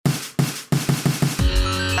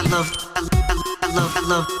I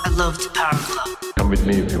loved Power Club. Come with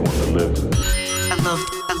me if you want to live. I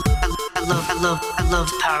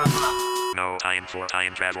loved Power Club. No time for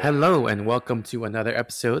time travel. Hello and welcome to another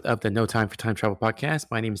episode of the No Time for Time Travel podcast.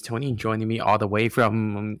 My name is Tony, and joining me all the way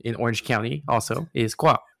from in Orange County also is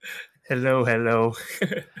Kwok. Hello.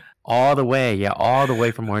 All the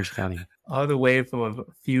way from Orange County. All the way from a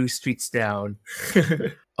few streets down.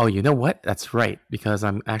 Oh, you know what? That's right, because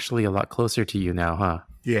I'm actually a lot closer to you now, huh?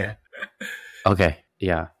 Yeah. Okay,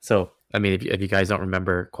 yeah. So, I mean, if you guys don't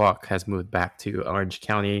remember, Kwok has moved back to Orange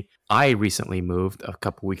County. I recently moved a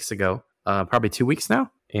couple weeks ago, probably 2 weeks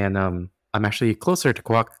now, and I'm actually closer to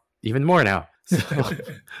Kwok even more now. So,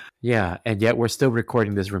 yeah, and yet we're still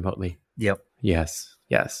recording this remotely. Yep. Yes.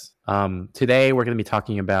 Today we're going to be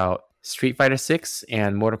talking about Street Fighter 6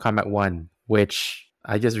 and Mortal Kombat 1, which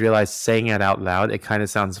I just realized saying it out loud, it kind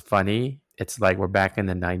of sounds funny. It's like we're back in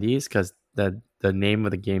the 90s because the name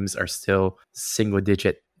of the games are still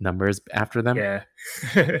single-digit numbers after them. Yeah.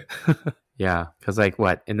 Yeah, because like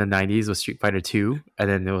what? In the 90s was Street Fighter 2, and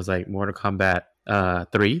then it was like Mortal Kombat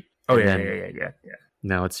 3. Oh, and yeah, then yeah.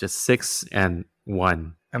 now it's just 6 and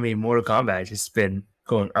 1. I mean, Mortal Kombat has just been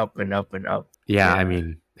going up and up and up. Yeah, I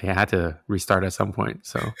mean, they had to restart at some point,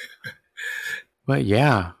 so. But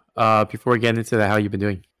yeah, before we get into that, how you been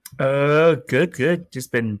doing? Good.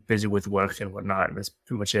 Just been busy with work and whatnot. That's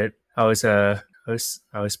pretty much it. I was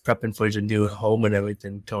prepping for your new home and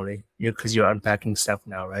everything, Tony. Because you're unpacking stuff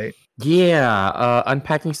now, right? Yeah,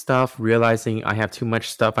 unpacking stuff, realizing I have too much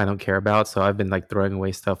stuff I don't care about, so I've been like throwing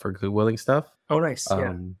away stuff or Goodwilling stuff. Oh, nice.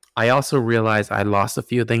 Yeah. I also realized I lost a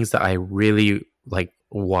few things that I really like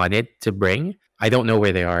wanted to bring. I don't know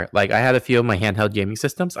where they are. Like I had a few of my handheld gaming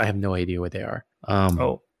systems. I have no idea where they are.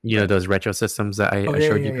 You know those retro systems that I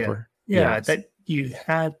showed you before? Yeah, that you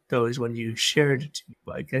had those when you shared it to me,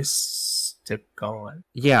 but I guess they're gone.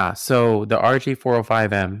 Yeah, so the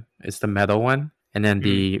RG405M is the metal one, and then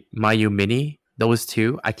the Mayu Mini, those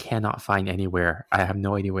two, I cannot find anywhere. I have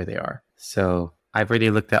no idea where they are. So I've already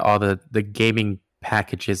looked at all the gaming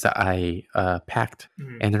packages that I packed,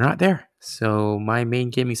 and they're not there. So my main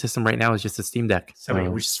gaming system right now is just a Steam Deck. So, I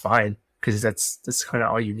mean, which is fine, because that's kind of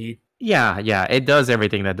all you need. Yeah, it does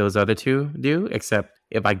everything that those other two do, except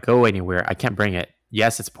if I go anywhere, I can't bring it.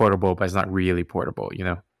 Yes, it's portable, but it's not really portable, you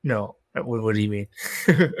know? No, what do you mean?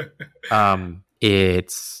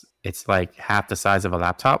 It's like half the size of a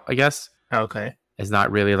laptop, I guess. Okay. It's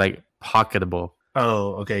not really like pocketable.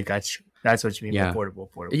 Oh, okay, gotcha. That's what you mean by portable.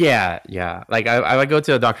 Yeah. Like I go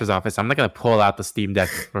to a doctor's office, I'm not gonna pull out the Steam Deck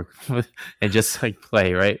and just like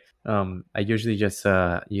play, right? I usually just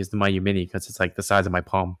use the Mayu Mini because it's like the size of my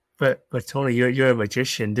palm. But Tony, you're a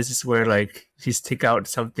magician. This is where like you take out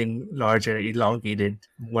something larger, elongated,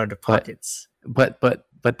 one of the pockets. But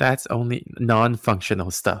that's only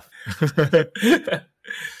non-functional stuff.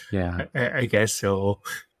 Yeah, I guess so.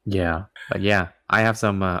 Yeah, but yeah, I have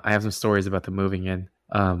some stories about the moving in.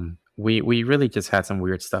 We really just had some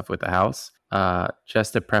weird stuff with the house.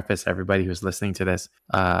 Just to preface everybody who's listening to this,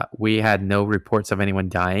 we had no reports of anyone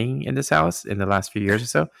dying in this house in the last few years or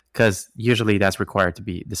so, because usually that's required to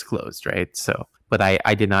be disclosed, right? So, but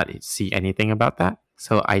I did not see anything about that,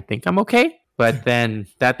 so I think I'm okay. But then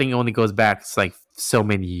that thing only goes back like so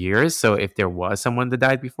many years, so if there was someone that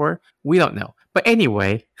died before, we don't know. But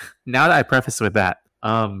anyway, now that I preface with that,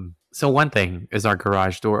 so one thing is our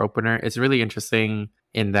garage door opener. It's really interesting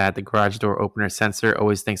in that the garage door opener sensor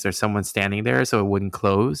always thinks there's someone standing there, so it wouldn't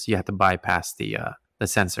close. You have to bypass the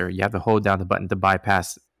sensor. You have to hold down the button to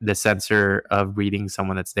bypass the sensor of reading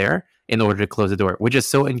someone that's there in order to close the door, which is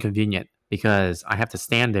so inconvenient because I have to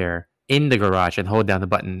stand there in the garage and hold down the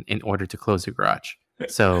button in order to close the garage.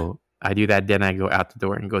 So I do that, then I go out the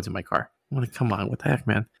door and go to my car. I'm like, come on, what the heck,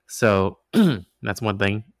 man? So that's one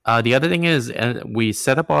thing. The other thing is we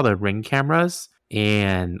set up all the Ring cameras,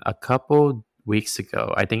 and a couple weeks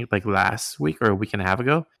ago, I think like last week or a week and a half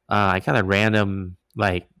ago, I got a random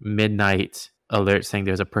like midnight alert saying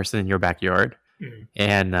there's a person in your backyard.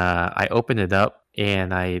 And I opened it up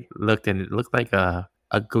and I looked, and it looked like a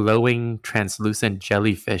glowing translucent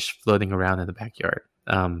jellyfish floating around in the backyard.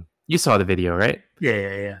 You saw the video, right?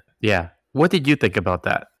 Yeah. What did you think about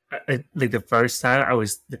that? Like the first time I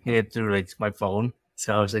was looking at it through like my phone,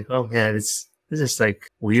 so I was like, oh man, this is like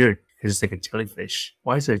weird because it's like a jellyfish.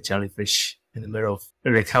 Why is there a jellyfish in the middle of,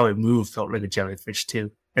 like, how it moved felt like a jellyfish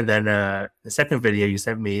too? And then the second video you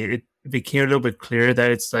sent me, it became a little bit clearer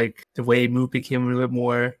that it's like the way it moved became a little bit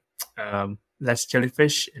more less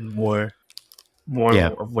jellyfish and more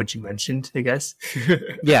of what you mentioned, I guess.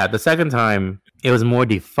 Yeah, the second time it was more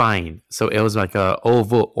defined, so it was like a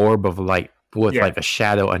oval orb of light with like a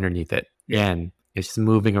shadow underneath it. And it's just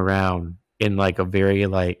moving around in like a very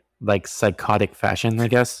like psychotic fashion, I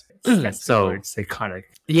guess. That's the So word, psychotic.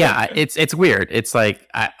 yeah, it's weird. It's like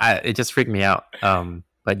it just freaked me out.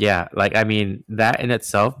 But yeah, like I mean that in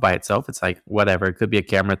itself by itself, it's like whatever. It could be a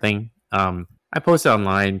camera thing. I posted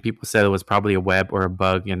online. People said it was probably a web or a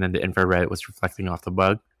bug, and then the infrared was reflecting off the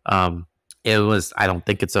bug. It was. I don't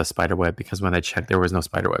think it's a spider web because when I checked, there was no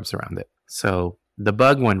spider webs around it. So the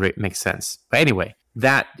bug one makes sense. But anyway,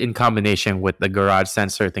 that in combination with the garage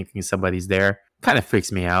sensor thinking somebody's there kind of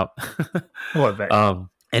freaks me out. Oh, I bet.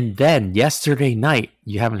 And then yesterday night,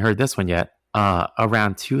 you haven't heard this one yet.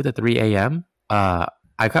 Around 2 to 3 a.m.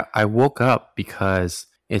 I woke up because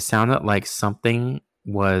it sounded like something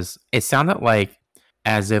was. It sounded like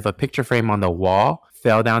as if a picture frame on the wall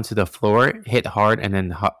fell down to the floor, hit hard, and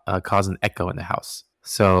then caused an echo in the house.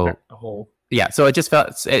 So A hole. yeah, so it just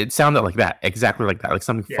felt. It sounded like that, exactly like that, like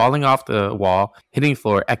something Yeah. falling off the wall, hitting the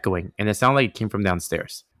floor, echoing, and it sounded like it came from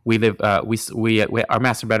downstairs. We live. We our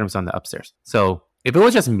master bedroom's on the upstairs. So if it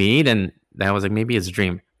was just me, then I was like maybe it's a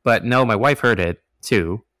dream. But no, my wife heard it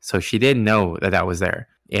too, so she didn't know that was there.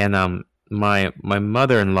 And my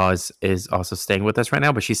mother-in-law is also staying with us right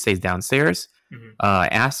now, but she stays downstairs. Mhm. I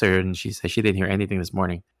asked her, and she said she didn't hear anything this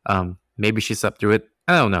morning. Maybe she slept through it.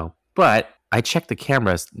 I don't know. But I checked the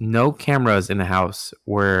cameras. No cameras in the house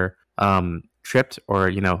were tripped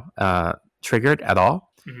or triggered at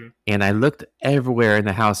all. Mhm. And I looked everywhere in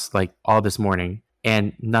the house like all this morning,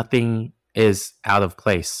 and nothing is out of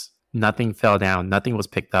place. Nothing fell down. Nothing was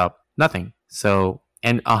picked up. Nothing. So,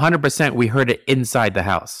 and 100% we heard it inside the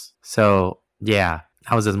house. So yeah,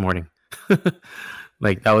 that was this morning.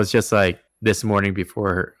 Like that was just like this morning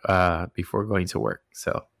before going to work.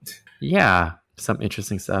 So yeah, some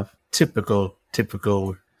interesting stuff. Typical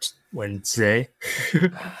Wednesday.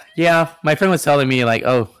 Yeah, my friend was telling me like,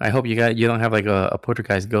 "Oh, I hope you don't have like a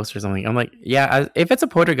poltergeist ghost or something." I'm like, "Yeah, if it's a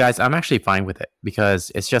poltergeist, I'm actually fine with it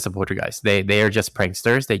because it's just a poltergeist. They are just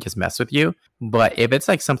pranksters. They just mess with you. But if it's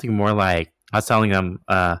like something more like I was telling them,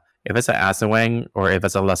 if it's an Asawang or if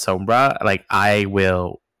it's a La Sombra, like I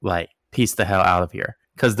will like piece the hell out of here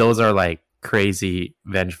because those are like crazy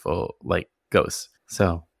vengeful like ghosts.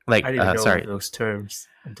 So like, I didn't know sorry." those terms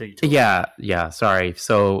until you told me. Yeah, sorry.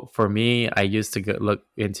 So for me, I used to look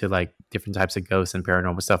into like different types of ghosts and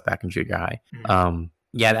paranormal stuff back in junior high. Mhm.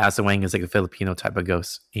 Yeah, the Asawang is like a Filipino type of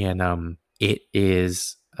ghost, and it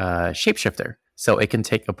is a shapeshifter, so it can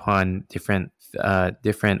take upon different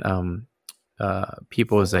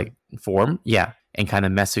people's like form, yeah, and kind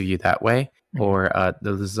of mess with you that way. Mhm. Or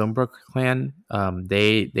the Zumbro clan,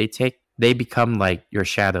 they become like your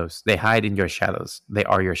shadows. They hide in your shadows. They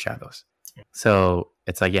are your shadows. So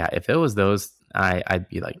it's like, yeah, if it was those, I'd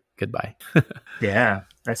be like, goodbye. Yeah,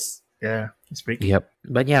 that's pretty. Yep.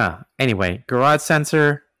 But yeah, anyway, garage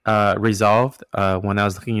sensor resolved. When I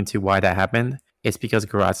was looking into why that happened, it's because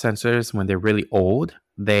garage sensors, when they're really old,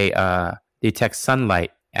 they detect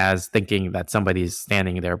sunlight as thinking that somebody's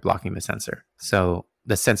standing there blocking the sensor. So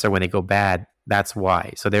the sensor, when they go bad, that's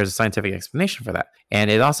why. So there's a scientific explanation for that. And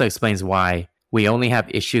it also explains why we only have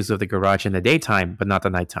issues with the garage in the daytime, but not the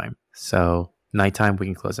nighttime. So nighttime, we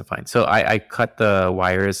can close it fine. So I cut the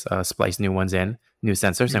wires, spliced new ones in, new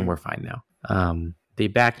sensors, and we're fine now. The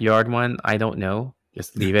backyard one, I don't know.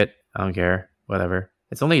 Just leave it. I don't care. Whatever.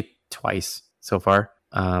 It's only twice so far.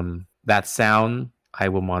 That sound, I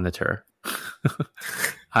will monitor.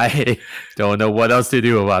 I don't know what else to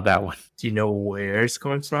do about that one. Do you know where it's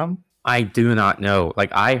coming from? I do not know.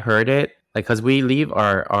 Like I heard it, like because we leave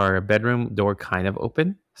our bedroom door kind of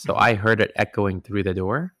open, so I heard it echoing through the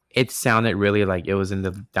door. It sounded really like it was in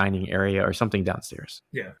the dining area or something downstairs.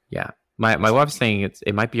 Yeah. Yeah. My wife's saying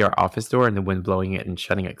it might be our office door and the wind blowing it and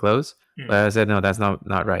shutting it closed. But I said no, that's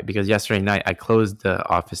not right because yesterday night I closed the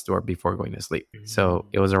office door before going to sleep, so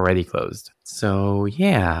it was already closed. So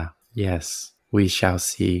yeah, yes, we shall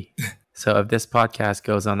see. So if this podcast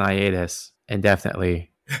goes on hiatus,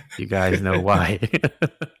 indefinitely, you guys know why.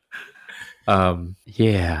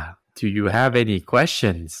 Yeah. Do you have any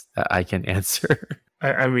questions that I can answer?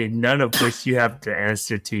 I mean, none of which you have to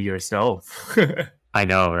answer to yourself. I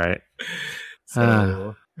know, right?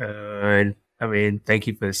 So, I mean, thank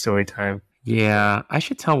you for the story time. Yeah, I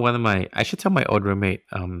should tell my old roommate.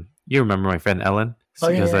 You remember my friend Ellen? Oh,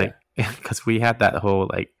 yeah, Because yeah. like, because we had that whole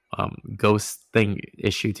like ghost thing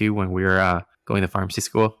issue too when we were going to pharmacy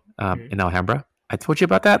school in Alhambra. I told you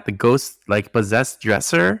about that. The ghost like possessed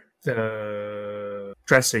dresser. The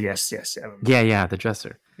dresser, yes. I remember. Yeah, the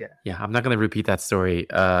dresser. Yeah. I'm not gonna repeat that story,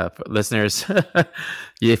 for listeners.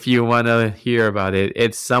 If you want to hear about it,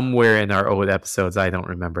 it's somewhere in our old episodes. I don't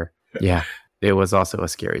remember. Yeah, it was also a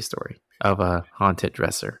scary story of a haunted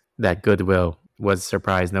dresser that Goodwill was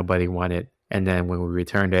surprised nobody wanted. And then when we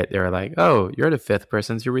returned it, they were like, "Oh, you're the fifth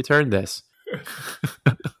person to return this."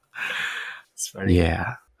 It's funny.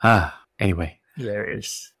 Yeah. Anyway.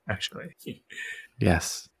 Hilarious, actually.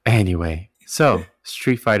 Yes. Anyway. So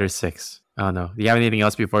Street Fighter 6. I don't know. Do you have anything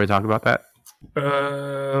else before we talk about that?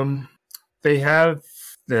 They have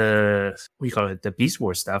the Beast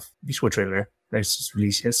Wars stuff, Beast War trailer that's just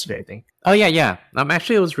released yesterday, I think. Oh yeah.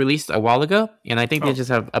 Actually, it was released a while ago, and I think they Oh. just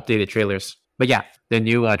have updated trailers. But yeah, the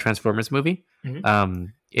new Transformers movie.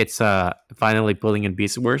 Mhm. It's finally pulling in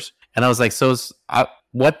Beast Wars, and I was like,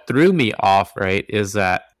 what threw me off, right, is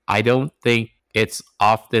that I don't think it's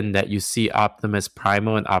often that you see Optimus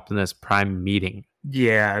Primo and Optimus Prime meeting.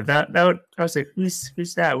 Yeah, I was like,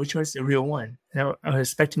 who's that? Which one's the real one? And I was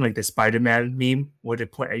expecting like the Spider-Man meme where they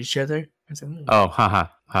point at each other. I was like, Oh,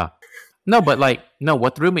 ha. No, but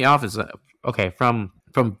what threw me off is okay, from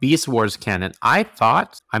Beast Wars canon. I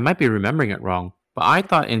thought, I might be remembering it wrong, but I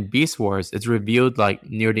thought in Beast Wars it's revealed like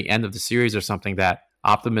near the end of the series or something that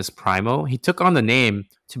Optimus Primo, he took on the name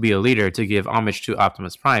to be a leader to give homage to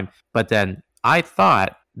Optimus Prime, but then I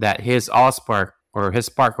thought that his Allspark or his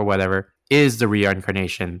Spark or whatever is the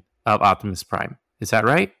reincarnation of Optimus Prime. Is that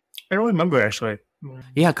right? I don't remember actually.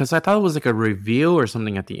 Yeah, because I thought it was like a reveal or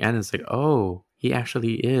something at the end. It's like, oh, he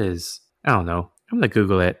actually is. I don't know. I'm going to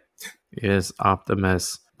Google it. Is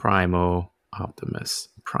Optimus Primo Optimus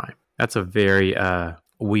Prime? That's a very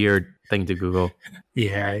weird thing to Google.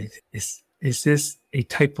 Yeah, is this a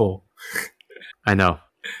typo? I know.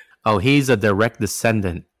 Oh, he's a direct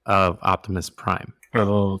descendant of Optimus Prime.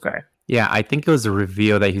 Oh, okay. Yeah, I think it was a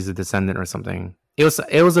reveal that he's a descendant or something. It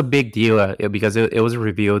was a big deal because it was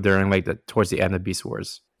revealed during like towards the end of Beast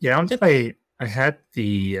Wars. Yeah, I don't think I had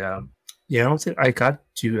the I don't think I got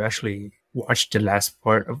to actually watch the last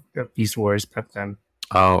part of Beast Wars back then.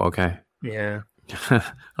 Oh, okay. Yeah.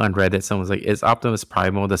 On Reddit, someone's like, "Is Optimus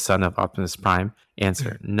Primo the son of Optimus Prime?"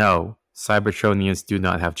 Answer: No. Cybertronians do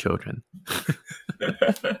not have children.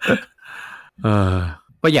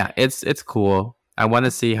 But yeah, it's cool. I want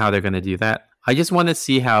to see how they're gonna do that. I just want to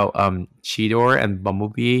see how Cheetor and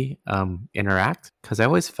Bumblebee interact, because I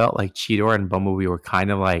always felt like Cheetor and Bumblebee were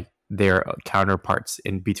kind of like their counterparts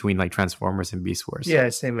in between like Transformers and Beast Wars. Yeah,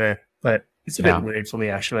 same there. But it's a bit weird for me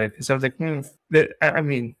actually, because I was like, I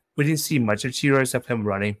mean, we didn't see much of Cheetor except him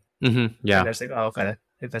running. Mm-hmm, yeah. And I was like, oh, okay,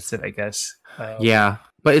 that's it, I guess. Yeah,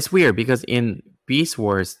 but it's weird because in Beast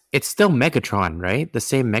Wars, it's still Megatron, right? The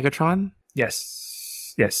same Megatron. Yes.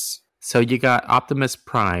 So you got Optimus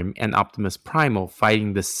Prime and Optimus Primal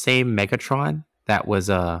fighting the same Megatron. That was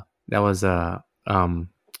Yeah,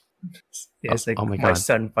 it's like oh my my God.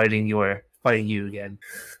 son fighting you again.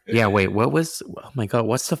 Yeah, wait, oh my God,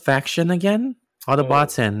 what's the faction again?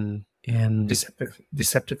 Autobots and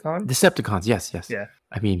Decepticon? Decepticons, yes. Yeah.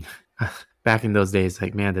 I mean, back in those days,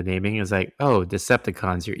 like, man, the naming is like, oh,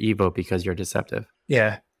 Decepticons, you're evil because you're deceptive.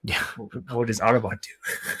 Yeah. Yeah. What does Autobot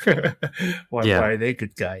do? Why are they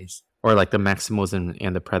good guys? Or like the Maximals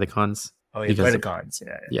and the Predacons. Oh, yeah, Because- Predacons.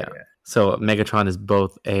 Yeah. So Megatron is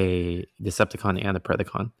both a Decepticon and a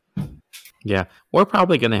Predacon. Yeah. We're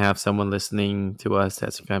probably going to have someone listening to us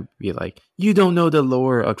that's going to be like, you don't know the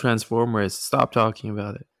lore of Transformers. Stop talking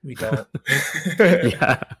about it. We don't.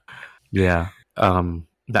 Yeah.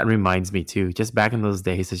 That reminds me too. Just back in those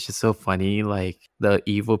days, it's just so funny. Like the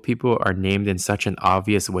evil people are named in such an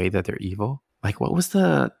obvious way that they're evil. Like what was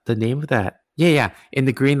the name of that? Yeah. In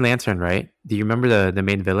the Green Lantern, right? Do you remember the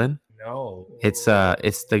main villain? No. It's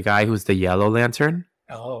the guy who's the Yellow Lantern.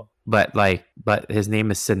 Oh. But his name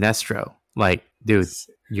is Sinestro. Like, dude,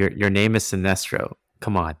 your name is Sinestro.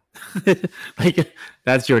 Come on. Like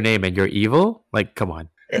that's your name and you're evil? Like, come on.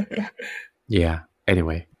 Yeah.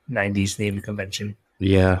 Anyway. 90s name convention.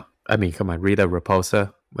 Yeah. I mean, come on, Rita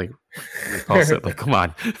Repulsa. Like Repulsa, like come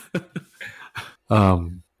on.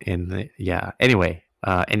 Yeah. Anyway,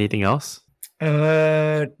 anything else?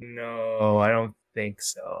 No, I don't think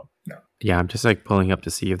so. No. Yeah, I'm just like pulling up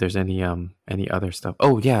to see if there's any other stuff.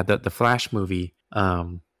 Oh yeah, the Flash movie.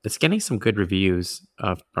 It's getting some good reviews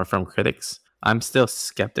from critics. I'm still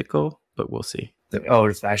skeptical, but we'll see. The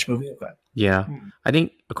Flash movie? Okay. Yeah. I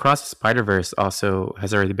think Across the Spider-Verse also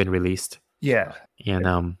has already been released. Yeah. And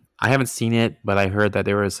I haven't seen it, but I heard that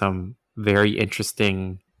there were some very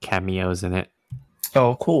interesting cameos in it.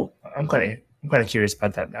 Oh, cool. I'm kind of curious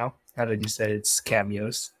about that now. Now that you said it's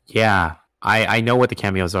cameos. Yeah. I know what the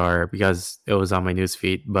cameos are because it was on my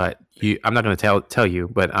newsfeed, but I'm not going to tell you,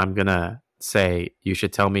 but I'm going to say you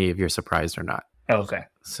should tell me if you're surprised or not. Oh, okay.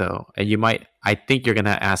 So, and I think you're going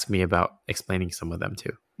to ask me about explaining some of them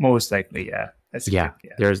too. Most likely, yeah. That's Yeah.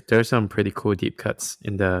 good, yeah. There's some pretty cool deep cuts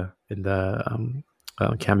in the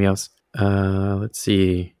cameos. Let's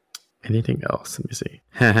see. Anything else? Let me see.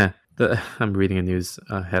 I'm reading a news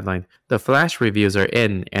headline. The Flash reviews are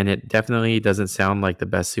in, and it definitely doesn't sound like the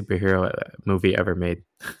best superhero movie ever made.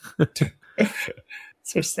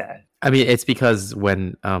 So sad. I mean, it's because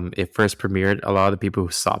when it first premiered, a lot of the people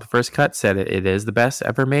who saw the first cut said it is the best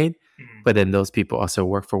ever made. But then those people also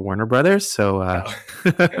work for Warner Brothers, so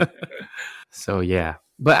so yeah.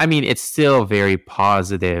 But I mean, it's still a very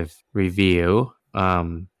positive review,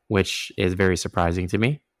 which is very surprising to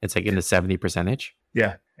me. It's like in the 70%.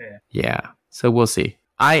 Yeah. Yeah. So we'll see.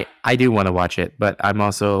 I do want to watch it, but I'm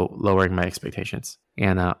also lowering my expectations.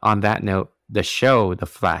 And on that note, the show The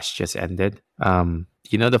Flash just ended.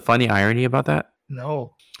 You know the funny irony about that?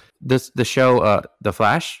 No. The show The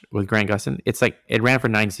Flash with Grant Gustin, it's like it ran for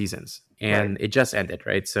 9 seasons and it just ended,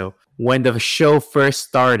 right? So when the show first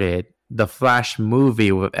started, the Flash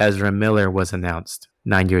movie with Ezra Miller was announced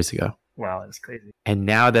 9 years ago. Wow, that's crazy. And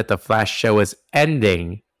now that the Flash show is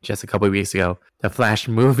ending, just a couple of weeks ago, the Flash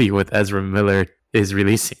movie with Ezra Miller is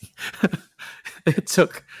releasing. It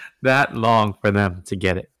took that long for them to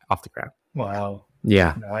get it off the ground. Wow.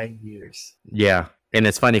 Yeah. 9 years. Yeah. And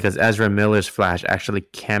it's funny because Ezra Miller's Flash actually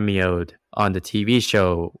cameoed on the TV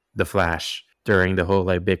show The Flash during the whole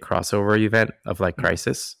like big crossover event of like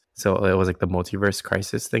Crisis. So it was like the multiverse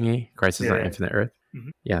crisis thingy, Crisis on Infinite Earth.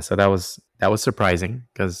 Yeah, so that was surprising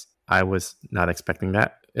because I was not expecting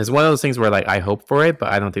that. It's one of those things where like I hope for it, but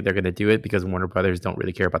I don't think they're gonna do it because Warner Brothers don't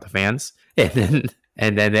really care about the fans. And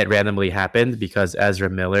then it randomly happened because Ezra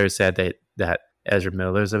Miller said that Ezra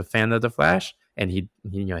Miller's a fan of the Flash, and he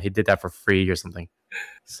did that for free or something.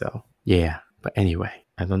 So yeah, but anyway,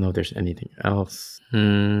 I don't know if there's anything else.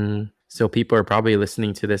 So people are probably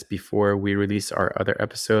listening to this before we release our other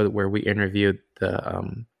episode where we interviewed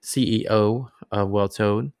the CEO of Well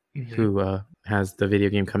Toad, who has the video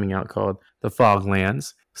game coming out called The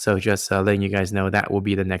Foglands. So just letting you guys know that will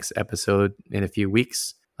be the next episode in a few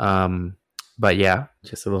weeks. But yeah,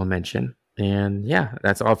 just a little mention. And yeah,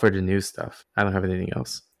 that's all for the news stuff. I don't have anything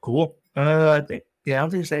else. Cool. I think I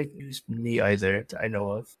don't think there's any news from me either that I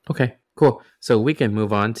know of. Okay, cool. So we can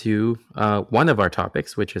move on to one of our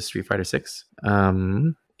topics, which is Street Fighter 6.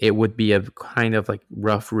 It would be a kind of like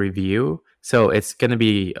rough review. So it's going to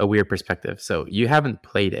be a weird perspective. So you haven't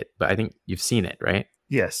played it, but I think you've seen it, right?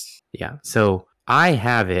 Yes. Yeah. So I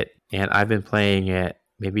have it, and I've been playing it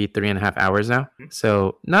maybe 3.5 hours now.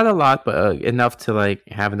 So not a lot, but enough to like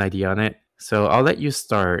have an idea on it. So I'll let you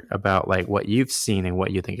start about like what you've seen and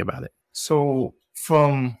what you think about it. So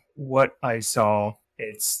from what I saw,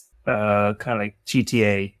 it's kind of like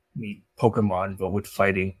GTA meet Pokemon, but with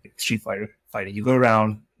fighting, like Street Fighter fighting. You go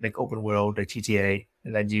around like open world, like GTA,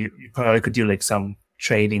 and then you probably could do like some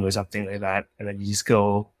trading or something like that, and then you just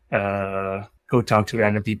go talk to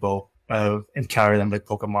random people, encounter them like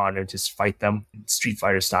Pokemon, and just fight them Street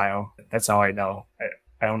Fighter style. That's all I know.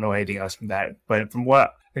 I don't know anything else from that. But from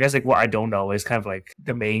what I guess like what I don't know is kind of like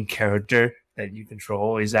the main character that you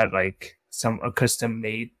control. Is that like a custom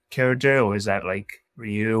made character, or is that like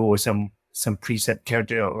Ryu or some preset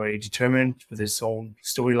character already determined with his own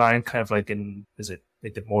storyline, kind of like in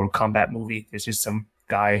like the Mortal Kombat movie? There's just some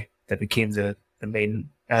guy that became the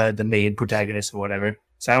main protagonist or whatever.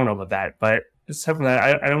 So I don't know about that, but aside from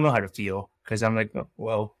that, I don't know how to feel because I'm like,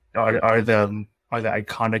 well, are the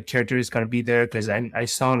iconic characters gonna be there? Because I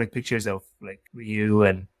saw like pictures of like Ryu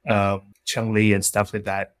and Chun-Li and stuff like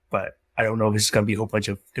that, but I don't know if it's gonna be a whole bunch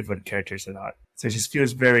of different characters or not. So it just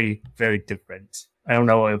feels very, very different. I don't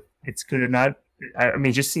know if it's good or not. I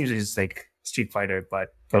mean, it just seems it's like Street Fighter, but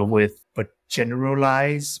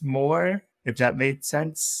generalized more, if that made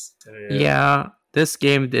sense. Yeah, this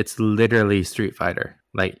game, it's literally Street Fighter.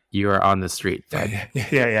 Like you are on the street fighting.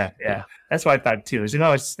 Yeah. That's what I thought too. Is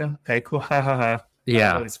it's okay, cool, ha ha ha. Yeah,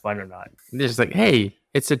 I don't know if it's fun or not. They're just like, hey,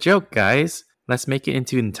 it's a joke, guys. Let's make it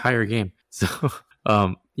into an entire game. So,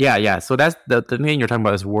 yeah. So that's the thing you're talking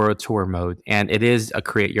about is World Tour mode, and it is a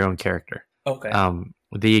create your own character. Okay.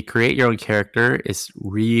 The create your own character is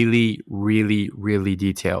really, really, really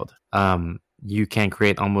detailed. You can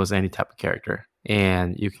create almost any type of character,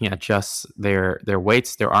 and you can adjust their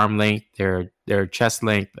weights, their arm length, their chest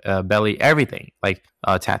length, belly, everything, like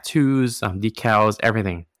tattoos, decals,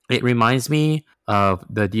 everything. It reminds me of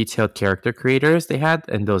the detailed character creators they had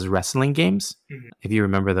in those wrestling games, if you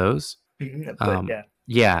remember those.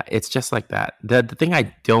 Yeah, it's just like that. The thing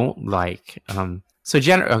I don't like,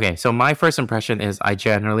 so my first impression is I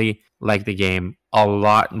generally like the game a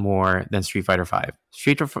lot more than Street Fighter 5.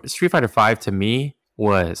 Street Fighter 5 to me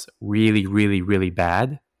was really, really, really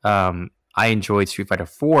bad. I enjoyed Street Fighter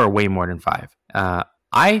 4 way more than 5.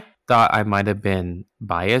 The thought I might have been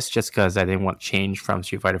biased just because I didn't want change from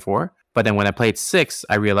Street Fighter 4. But then when I played 6,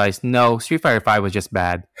 I realized no, Street Fighter 5 was just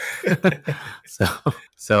bad.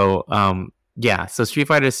 So Street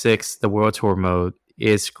Fighter 6, the World Tour mode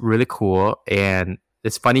is really cool. And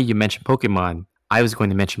it's funny you mentioned Pokemon. I was going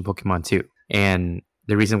to mention Pokemon too. And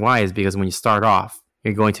the reason why is because when you start off,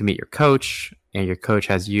 you're going to meet your coach, and your coach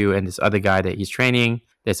has you and this other guy that he's training.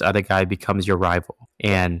 This other guy becomes your rival,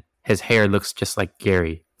 and his hair looks just like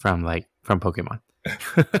Gary from Pokemon.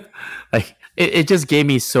 Like it just gave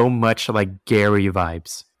me so much like Gary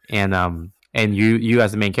vibes. And you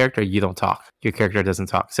as the main character, you don't talk. Your character doesn't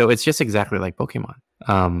talk. So it's just exactly like Pokemon.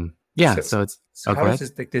 So it's how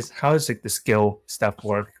does the skill stuff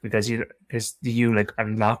work? Because do you like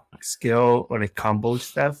unlock skill or like combo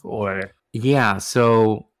stuff or? Yeah,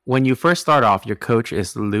 so when you first start off, your coach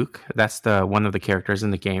is Luke. That's one of the characters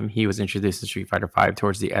in the game. He was introduced in Street Fighter V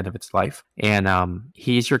towards the end of its life, and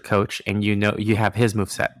he's your coach, and you have his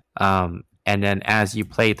moveset. And then as you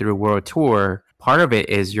play through World Tour, part of it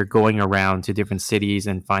is you're going around to different cities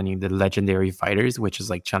and finding the legendary fighters, which is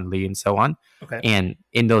like Chun-Li and so on. Okay. And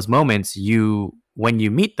in those moments, when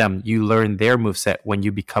you meet them, you learn their moveset when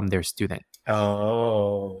you become their student.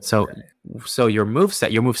 Oh. So your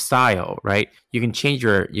moveset, your move style, right? You can change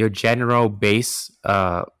your general base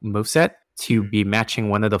moveset to be matching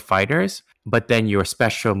one of the fighters, but then your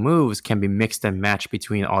special moves can be mixed and matched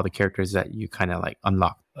between all the characters that you kind of like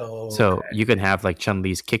unlock. Oh, so you can have like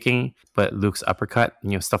Chun-Li's kicking, but Luke's uppercut,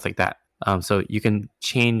 stuff like that. So you can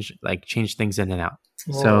change things in and out.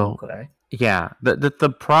 Yeah,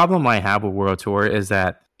 the problem I have with World Tour is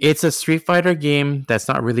that it's a Street Fighter game that's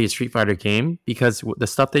not really a Street Fighter game because the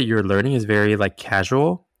stuff that you're learning is very like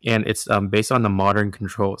casual, and it's based on the modern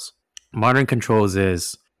controls. Modern controls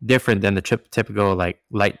is different than the typical like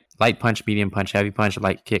light punch, medium punch, heavy punch,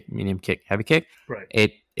 light kick, medium kick, heavy kick.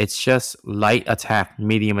 Right. It's just light attack,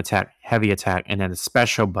 medium attack, heavy attack, and then a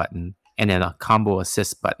special button, and then a combo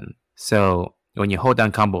assist button. So when you hold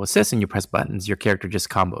down combo assist and you press buttons, your character just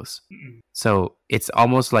combos. So it's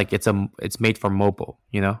almost like it's made for mobile,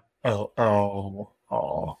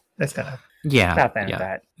 Oh, that's kind of not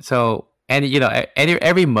bad. So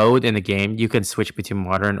every mode in the game you can switch between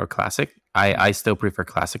modern or classic. I still prefer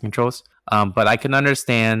classic controls, but I can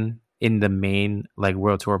understand in the main like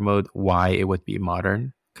World Tour mode why it would be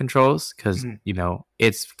modern controls because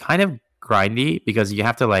it's kind of grindy because you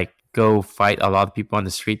have to like go fight a lot of people on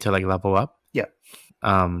the street to like level up.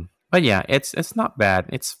 But yeah, it's not bad.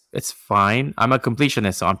 It's fine. I'm a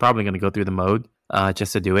completionist, so I'm probably gonna go through the mode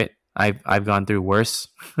just to do it. I've gone through worse,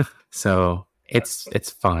 so it's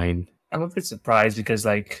fine. I'm a bit surprised because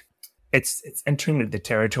like it's entering the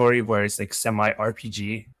territory where it's like semi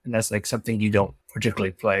RPG, and that's like something you don't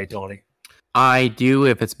particularly play, don't you? I do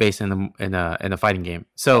if it's based in a fighting game.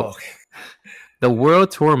 So the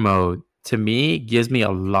World Tour mode to me gives me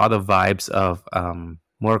a lot of vibes of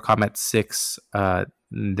Mortal Kombat 6,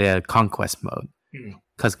 the Conquest mode.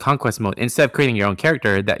 Because Conquest mode, instead of creating your own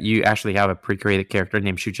character, that you actually have a pre-created character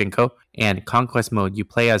named Shujinko. And Conquest mode, you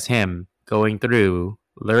play as him, going through,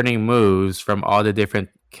 learning moves from all the different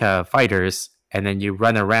fighters, and then you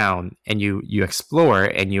run around and you explore,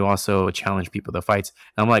 and you also challenge people to fights.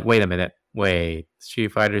 And I'm like, wait a minute. Street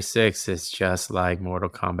Fighter 6 is just like Mortal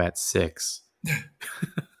Kombat 6.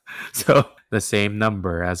 So the same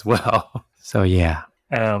number as well. So yeah.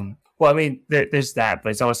 Well, I mean, there's that, but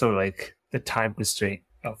it's also like the time constraint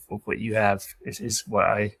of what you have is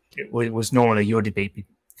what was normally your debate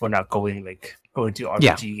for not going to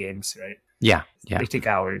RPG games, right? Yeah. They take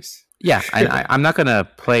hours. Yeah, I'm not gonna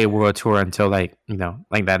play World Tour until like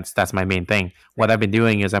that's my main thing. What I've been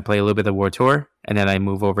doing is I play a little bit of World Tour, and then I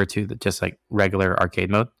move over to just like regular arcade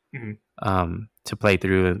mode, to play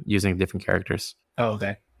through using different characters. Oh,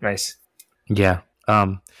 okay, nice. Yeah.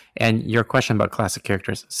 And your question about classic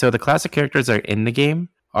characters. So the classic characters are in the game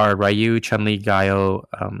are Ryu, Chun-Li, Gaio,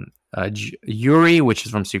 Yuri, which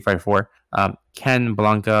is from Street Fighter 4, Ken,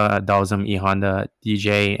 Blanca, Dalsum, E Honda,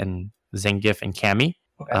 DJ, and Zangief and Cammy.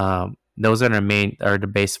 Okay. Those are the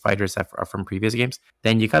base fighters that are from previous games.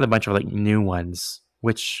 Then you got a bunch of like new ones,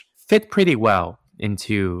 which fit pretty well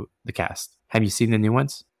into the cast. Have you seen the new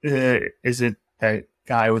ones? Is it that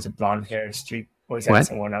guy with the blonde hair, Street, or is that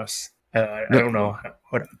someone else? I don't know.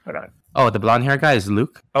 Hold on. Oh, the blonde hair guy is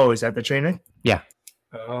Luke. Oh, is that the trainer? Yeah.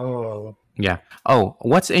 Oh. Yeah. Oh,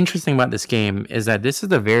 what's interesting about this game is that this is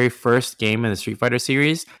the very first game in the Street Fighter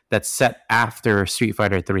series that's set after Street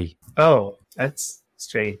Fighter 3. Oh, that's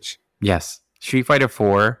strange. Yes. Street Fighter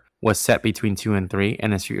 4 was set between 2 and 3,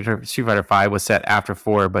 and then Street Fighter 5 was set after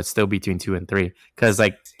 4, but still between 2 and 3. Because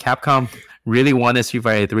like Capcom really wanted Street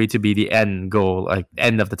Fighter 3 to be the end goal, like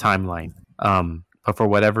end of the timeline. But for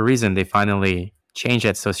whatever reason, they finally changed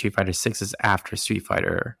it so Street Fighter 6 is after Street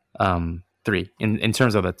Fighter 3 in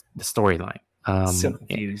terms of the storyline. So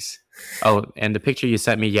confused. Oh, and the picture you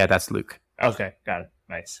sent me, yeah, that's Luke. Okay, got it.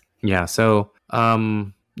 Nice. Yeah, so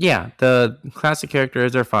yeah, the classic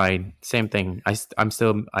characters are fine. Same thing. I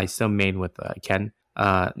still main with Ken.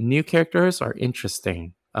 New characters are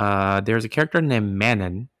interesting. There's a character named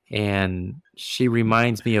Manon, and she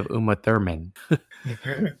reminds me of Uma Thurman.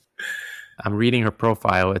 I'm reading her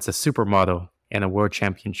profile. It's a supermodel and a world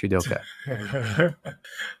champion judoka.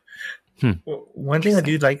 Well, one thing I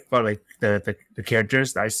do like about like the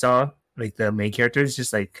characters that I saw, like the main characters,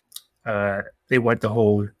 just like they went the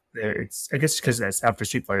whole. It's I guess because that's after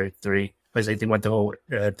Street Fighter 3, but it's like they went the whole.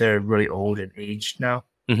 They're really old and aged now,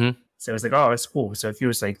 so it's like, oh, it's cool. So it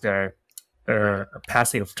feels like a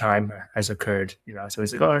passing of time has occurred, you know. So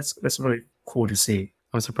it's like, oh, that's really cool to see.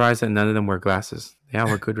 I'm surprised that none of them wear glasses. Yeah,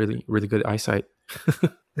 we're good, really good eyesight.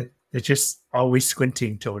 They're just always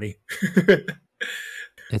squinting, Tony.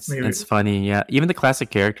 It's funny, yeah. Even the classic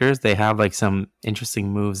characters, they have like some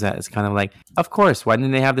interesting moves that it's kind of like, of course, why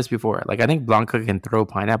didn't they have this before? Like I think Blanca can throw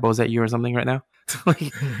pineapples at you or something right now.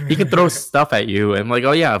 Like he can throw stuff at you, and I'm like,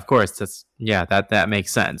 oh yeah, of course, that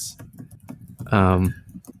makes sense.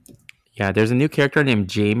 Yeah, there's a new character named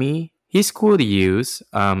Jamie. He's cool to use.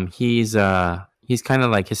 He's kind of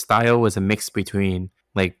like his style was a mix between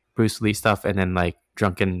like Bruce Lee stuff and then like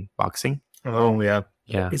drunken boxing. Oh yeah.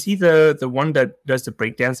 Yeah. Is he the one that does the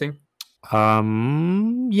breakdancing?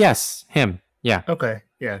 Yes, him. Yeah. Okay.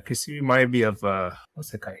 Yeah, because he reminded me of what's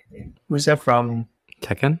that guy's name? Who's that from?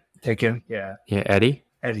 Tekken? Yeah. Yeah, Eddie?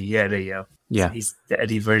 Eddie, yeah, there you go. Yeah. So he's the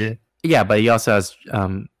Eddie version. Yeah, but he also has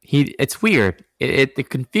it's weird. It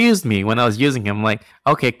confused me when I was using him. Like,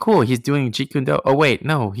 okay, cool, he's doing Jeet Kune Do. Oh wait,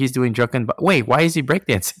 no, he's doing drunken wait, why is he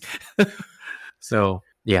breakdancing? So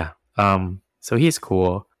yeah. So he's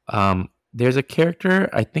cool. There's a character,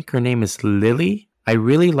 I think her name is Lily. I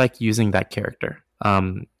really like using that character.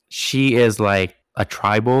 She is like a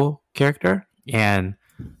tribal character. And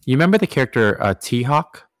you remember the character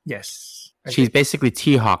T-Hawk? Yes. She's basically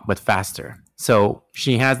T-Hawk, but faster. So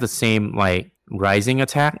she has the same like rising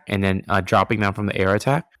attack and then dropping down from the air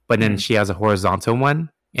attack. But then she has a horizontal one.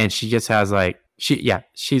 And she just has like,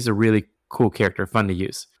 she's a really cool character, fun to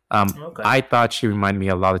use. Okay. I thought she reminded me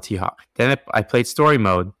a lot of T-Hawk. Then I played story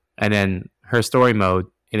mode. And then her story mode,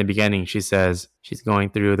 in the beginning, she says she's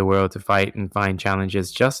going through the world to fight and find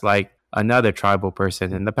challenges just like another tribal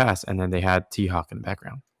person in the past. And then they had T-Hawk in the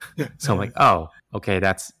background. So I'm like, oh, okay,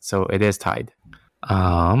 so it is tied.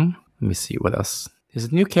 Let me see what else. There's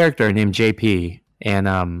a new character named JP. And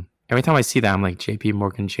every time I see that, I'm like, JP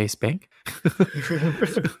Morgan Chase Bank?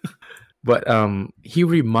 But he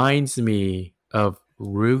reminds me of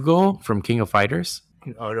Rugal from King of Fighters.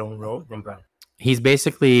 I don't know. He's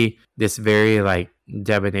basically this very like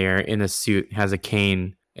debonair in a suit, has a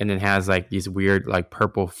cane, and then has like these weird like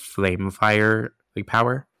purple flame fire like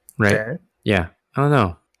power, right? Okay. Yeah, I don't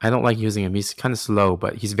know. I don't like using him. He's kind of slow,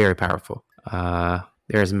 but he's very powerful.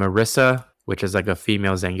 There's Marissa, which is like a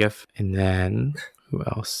female Zangief, and then who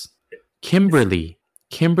else? Kimberly.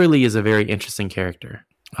 Kimberly is a very interesting character.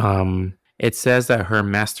 It says that her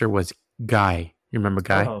master was Guy. You remember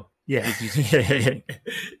Guy? Oh, yeah.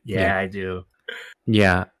 Yeah, I do.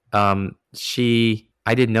 Yeah.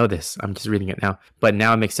 I didn't know this. I'm just reading it now. But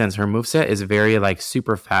now it makes sense. Her moveset is very like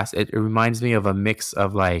super fast. It reminds me of a mix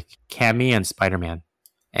of like Cammy and Spider-Man.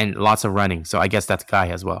 And lots of running. So I guess that's Guy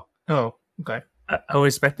as well. Oh, okay. I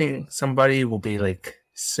was expecting somebody will be like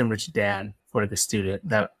similar to Dan for like a student.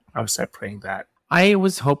 That I would start playing that. I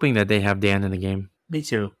was hoping that they have Dan in the game. Me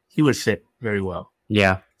too. He would fit very well.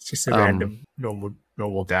 Yeah. It's just a random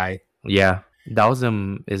normal guy. Yeah.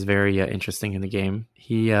 Dalsum is very interesting in the game.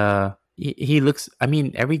 He looks. I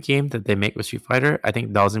mean, every game that they make with Street Fighter, I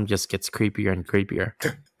think Dalsum just gets creepier and creepier.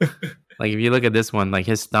 Like if you look at this one, like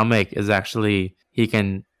his stomach is actually he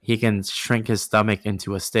can shrink his stomach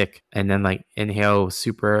into a stick and then like inhale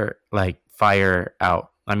super like fire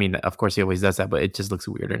out. I mean, of course he always does that, but it just looks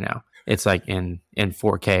weirder now. It's like in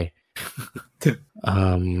 4K.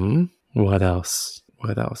 What else?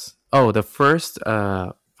 Oh, the first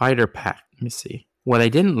fighter pack. Let me see. What I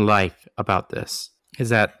didn't like about this is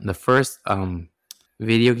that the first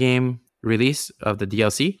video game release of the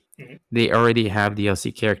DLC, they already have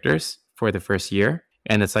DLC characters for the first year.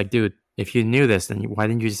 And it's like, dude, if you knew this, then why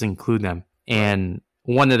didn't you just include them? And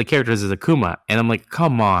one of the characters is Akuma. And I'm like,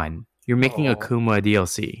 come on. You're making Akuma a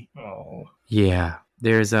DLC. Oh. Yeah.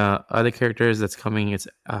 There's other characters that's coming. It's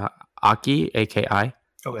Aki, A-K-I.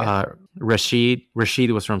 Okay.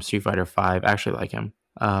 Rashid was from Street Fighter 5. I actually like him.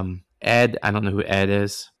 Ed, I don't know who Ed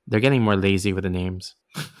is. They're getting more lazy with the names.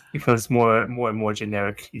 It becomes more and more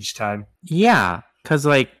generic each time. Yeah, because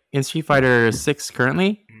like in Street Fighter 6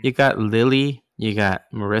 currently, you got Lily, you got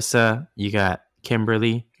Marissa, you got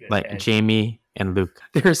Kimberly, like Ed. Jamie and Luke.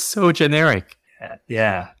 They're so generic.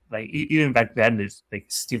 Yeah. Like even back then, it's like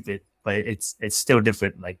stupid, but it's still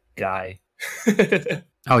different. Like Guy.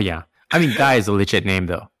 Oh yeah, I mean Guy is a legit name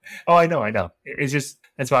though. Oh, I know. It's just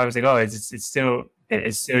that's why I was like, oh, it's still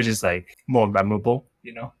just like more memorable.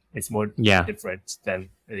 You know, it's more different than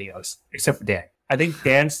anything else, except for Dan. I think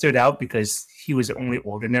Dan stood out because he was the only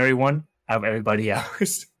ordinary one out of everybody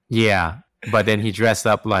else. Yeah, but then he dressed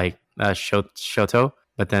up like Shoto,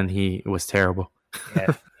 but then he was terrible.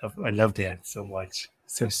 Yeah, I love Dan so much.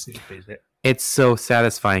 So stupid. It's so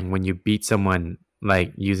satisfying when you beat someone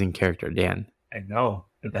like using character Dan. I know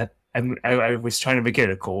that. I was trying to make it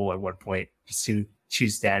a goal at one point just to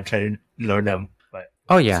choose Dan, try to learn them. But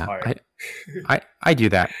oh yeah, I do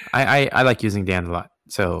that. I like using Dan a lot.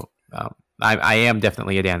 So I am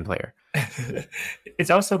definitely a Dan player. It's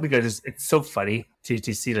also because it's so funny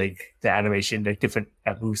to see like the animation, the different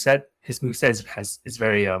moveset. His moveset has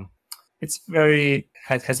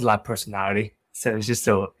a lot of personality. So it's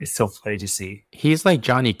so funny to see. He's like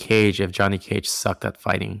Johnny Cage if Johnny Cage sucked at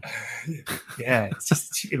fighting. Yeah, it's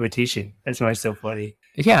just imitation. That's why it's so funny.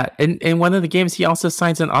 Yeah, in one of the games, he also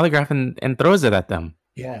signs an autograph and throws it at them.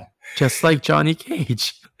 Yeah, just like Johnny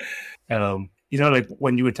Cage. You know, like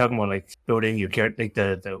when you were talking about like building your character, like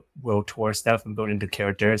the world tour stuff and building the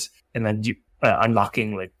characters, and then you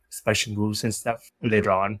unlocking like special moves and stuff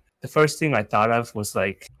later on. The first thing I thought of was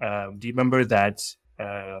like, do you remember that?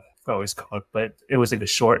 What it was called, but it was like a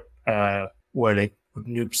short where like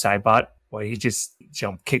Noob Saibot, where he just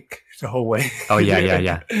jump kick the whole way. Oh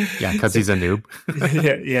yeah, because he's a noob.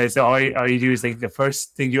 yeah. So all you do is like the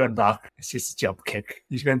first thing you unlock is just jump kick.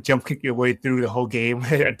 You can jump kick your way through the whole game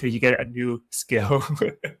until you get a new skill.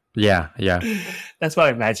 Yeah. That's what I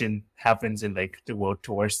imagine happens in like the world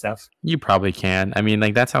tour stuff. You probably can. I mean,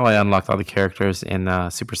 like that's how I unlocked all the characters in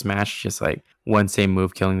Super Smash. Just like one same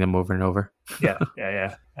move, killing them over and over. Yeah.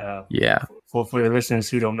 Yeah. For the listeners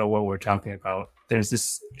who don't know what we're talking about, there's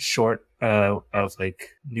this short of like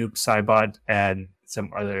Noob Saibot and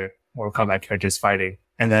some other Mortal Kombat characters fighting,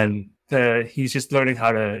 and then he's just learning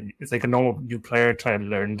how to. It's like a normal new player trying to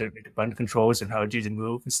learn the button controls and how to do the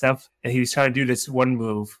move and stuff. And he was trying to do this one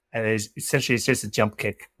move, and it's just a jump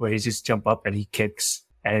kick where he just jump up and he kicks.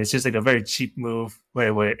 And it's just like a very cheap move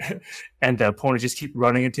where and the opponent just keep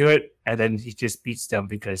running into it, and then he just beats them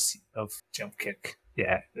because of jump kick.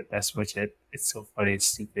 Yeah, that's much it. It's so funny. It's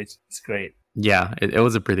stupid. It's great. Yeah, it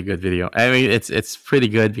was a pretty good video. I mean, it's pretty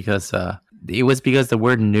good because it was because the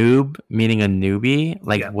word noob, meaning a newbie,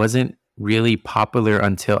 wasn't really popular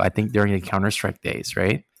until I think during the Counter-Strike days,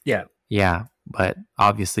 right? Yeah. Yeah, but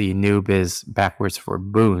obviously noob is backwards for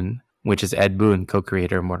Boon, which is Ed Boon,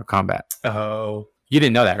 co-creator of Mortal Kombat. Oh. You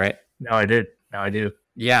didn't know that, right? No, I did. Now I do.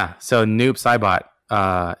 Yeah, so Noob Saibot.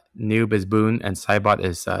 Noob is Boon and Saibot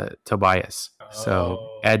is Tobias.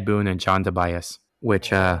 So Ed Boon and John Tobias,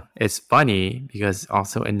 which is funny because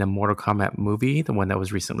also in the Mortal Kombat movie, the one that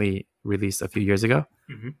was recently released a few years ago,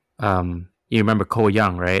 you remember Cole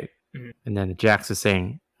Young, right? Mm-hmm. And then Jax was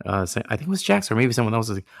saying, I think it was Jax or maybe someone else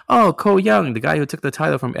was like, oh, Cole Young, the guy who took the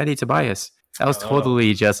title from Eddie Tobias. That was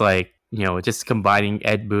totally just like, just combining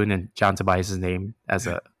Ed Boon and John Tobias' name as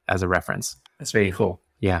a reference. That's very cool.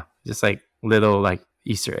 Yeah, just like little like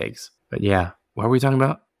Easter eggs. But yeah, what were we talking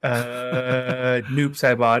about? Noob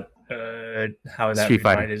Saibot. How that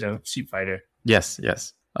reminded of Street Fighter. Yes.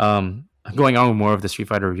 Going on with more of the Street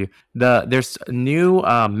Fighter review. There's new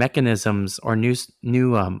mechanisms or this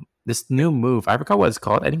new move. I forgot what it's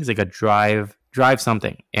called. I think it's like a drive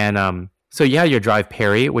something. And so you have your drive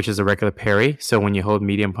parry, which is a regular parry. So when you hold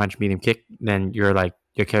medium punch, medium kick, then your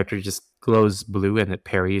character just glows blue and it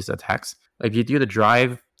parries attacks. If you do the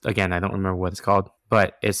drive, again, I don't remember what it's called,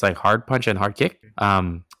 but it's like hard punch and hard kick.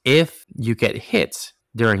 If you get hit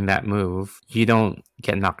during that move, you don't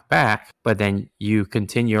get knocked back, but then you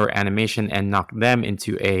continue your animation and knock them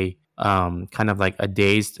into a kind of like a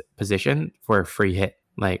dazed position for a free hit,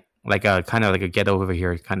 like a kind of like a get over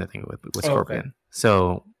here kind of thing with Scorpion. Okay.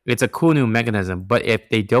 So it's a cool new mechanism, but if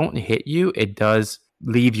they don't hit you, it does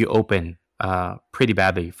leave you open pretty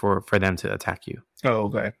badly for them to attack you. Oh,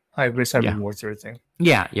 okay. I wish I rewards everything.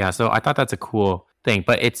 Yeah. So I thought that's a cool thing,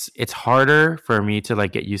 but it's harder for me to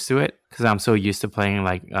like get used to it because I'm so used to playing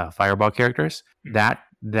like fireball characters.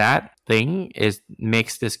 That thing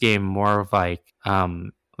makes this game more of like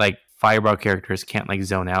fireball characters can't like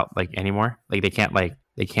zone out like anymore. Like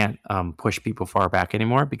they they can't push people far back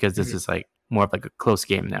anymore because this is like more of like a close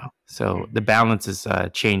game now. So the balance is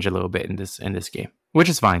changed a little bit in this game, which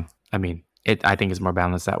is fine. I mean, I think it's more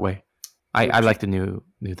balanced that way. I like the new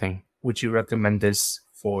thing. Would you recommend this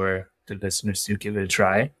for the listeners to give it a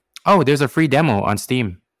try? Oh, there's a free demo on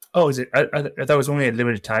Steam. Oh, is it? I thought it was only a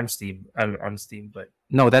limited time on Steam, but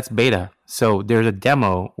No, that's beta. So there's a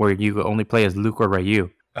demo where you only play as Luke or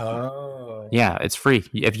Ryu. oh, Yeah, it's free.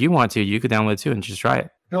 If you want to, you could download it too and just try it.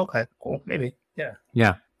 okay, cool, maybe, yeah.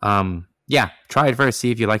 Yeah. Yeah, try it first,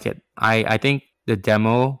 see if you like it. I think the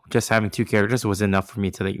demo, just having 2 characters, was enough for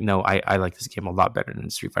me to like, no, I like this game a lot better than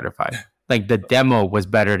Street Fighter 5. Like the demo was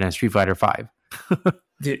better than Street Fighter 5.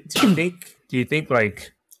 Do you think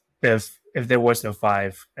like if there was no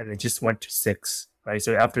 5 and it just went to 6, right?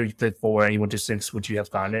 So after you played 4 and you went to 6, would you have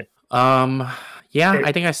gotten it? Yeah,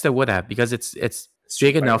 I think I still would have because it's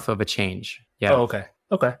big enough of a change. Yeah. Oh,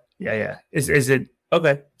 okay, yeah. Is it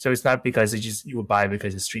okay? So it's not because it's just you would buy it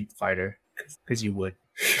because it's Street Fighter, because you would.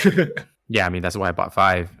 Yeah, I mean that's why I bought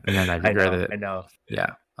 5 and then I regretted it. I know.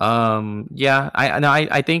 Yeah. Yeah,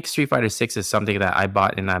 I think Street Fighter 6 is something that I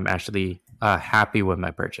bought and I'm actually happy with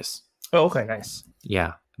my purchase. Oh, okay, nice.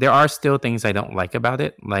 Yeah. There are still things I don't like about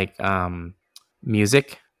it, like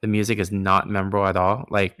music. The music is not memorable at all.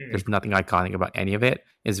 Like there's nothing iconic about any of it.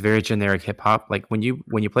 It's very generic hip hop. Like when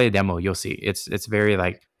you play a demo, you'll see it's very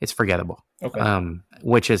like it's forgettable. Okay.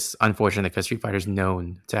 Which is unfortunate because Street Fighter is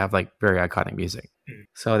known to have like very iconic music.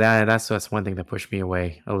 So that's one thing that pushed me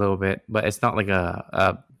away a little bit. But it's not like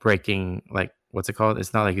a breaking, like what's it called?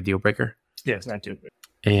 It's not like a deal breaker. Yeah, it's not too good.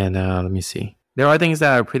 And let me see. There are things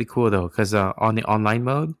that are pretty cool though, because on the online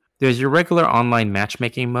mode, there's your regular online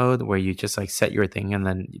matchmaking mode where you just like set your thing and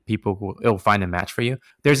then it'll find a match for you.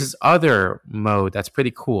 There's this other mode that's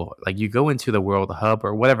pretty cool. Like you go into the World Hub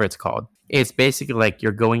or whatever it's called. It's basically like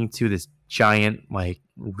you're going to this giant like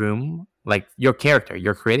room. Like your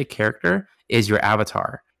created character is your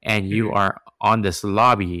avatar, and you are on this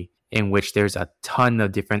lobby in which there's a ton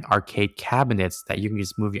of different arcade cabinets that you can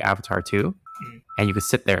just move your avatar to, and you can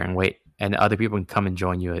sit there and wait, and other people can come and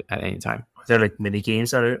join you at any time. Are there like mini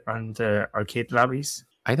games on the arcade lobbies?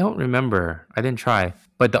 I don't remember. I didn't try.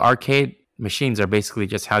 But the arcade machines are basically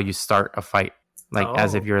just how you start a fight. Like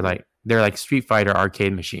as if you're like, they're like Street Fighter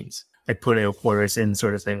arcade machines. Like putting your quarters in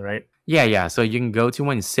sort of thing, right? Yeah. So you can go to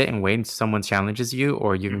one and sit and wait until someone challenges you,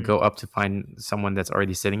 or you can go up to find someone that's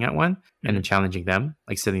already sitting at one and then challenging them,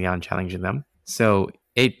 like sitting down and challenging them. So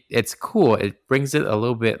it's cool. It brings it a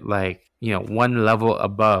little bit like, one level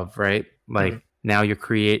above, right? Like now you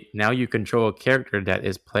control a character that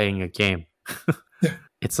is playing a game.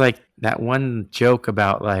 It's like that one joke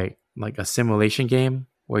about like a simulation game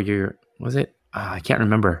where I can't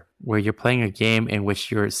remember, where you're playing a game in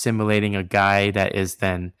which you're simulating a guy that is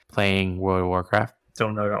then playing World of Warcraft.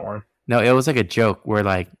 Don't know that one. No, it was like a joke where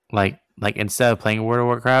like instead of playing World of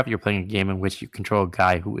Warcraft, you're playing a game in which you control a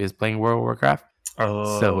guy who is playing World of Warcraft.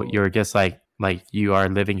 Oh. So you're just like you are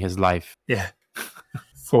living his life. Yeah.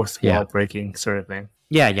 Fourth wall breaking sort of thing.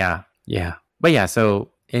 Yeah. But yeah,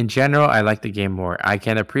 so in general, I like the game more. I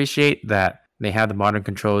can appreciate that they have the modern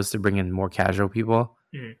controls to bring in more casual people,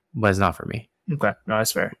 but it's not for me. Okay, no,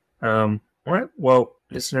 that's fair. All right. Well,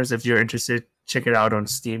 listeners, if you're interested, check it out on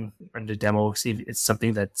Steam and the demo. See if it's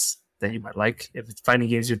something that you might like. If it's fighting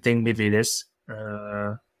games your thing, maybe it is.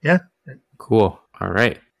 Yeah. Cool. All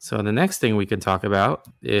right. So the next thing we can talk about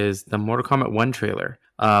is the Mortal Kombat 1 trailer.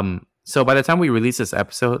 So by the time we release this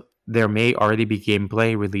episode, there may already be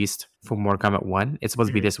gameplay released for Mortal Kombat 1. It's supposed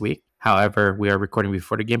to be this week. However, we are recording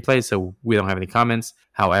before the gameplay, so we don't have any comments.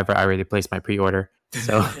 However, I already placed my pre-order.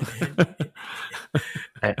 So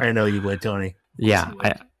I know you would, Tony. Yeah,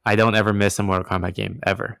 I don't ever miss a Mortal Kombat game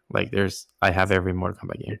ever. Like I have every Mortal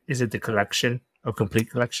Kombat game. Is it the collection or complete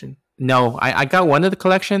collection? No, I got one of the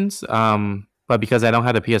collections. But because I don't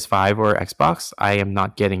have the PS5 or Xbox, I am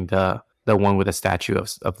not getting the one with a statue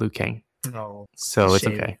of Liu Kang. No, so it's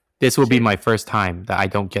okay. This will be my first time that I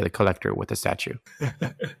don't get a collector with a statue.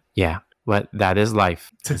 Yeah, but that is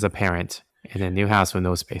life as a parent in a new house with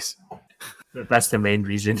no space. That's the main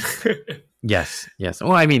reason. Yes.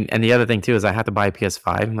 Well, I mean, and the other thing too is I have to buy a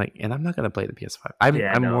PS5. And I'm not gonna play the PS5.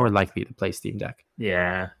 I'm more likely to play Steam Deck.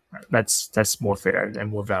 Yeah, that's more fair and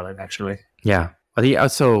more valid actually. Yeah, but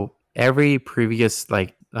so every previous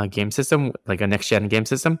game system, like a next gen game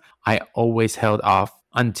system, I always held off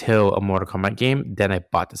until a Mortal Kombat game. Then I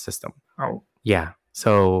bought the system. Oh, yeah.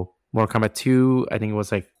 So Mortal Kombat 2, I think it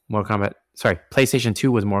was like PlayStation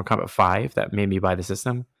 2 was Mortal Kombat 5 that made me buy the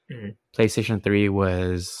system. PlayStation 3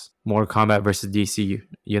 was Mortal Kombat versus DC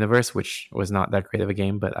Universe, which was not that great of a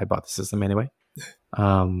game, but I bought the system anyway.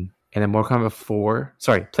 And then Mortal Kombat 4,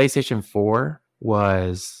 sorry, PlayStation 4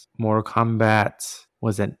 was Mortal Kombat,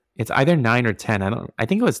 it's either 9 or 10. I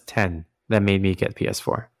think it was 10 that made me get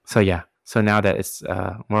PS4. So yeah. So now that it's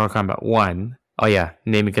Mortal Kombat 1, oh yeah,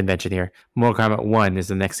 naming convention here. Mortal Kombat 1 is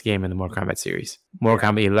the next game in the Mortal Kombat series.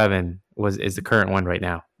 Mortal Kombat 11 is the current one right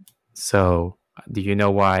now. So do you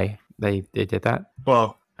know why they did that?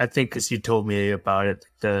 Well, I think because you told me about it,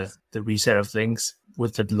 the reset of things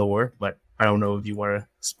with the lore, but I don't know if you want to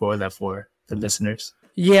spoil that for the listeners.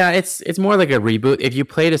 Yeah, it's more like a reboot. If you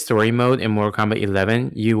play the story mode in Mortal Kombat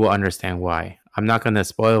 11, you will understand why. I'm not going to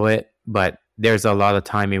spoil it, but there's a lot of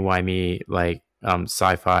timey-wimey, like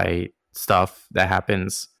sci-fi stuff that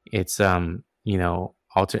happens. It's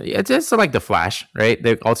alternate. It's just like the Flash, right?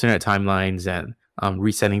 The alternate timelines and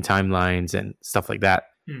resetting timelines and stuff like that.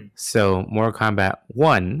 So Mortal Kombat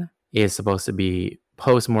 1 is supposed to be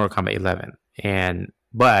post Mortal Kombat 11,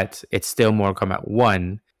 but it's still Mortal Kombat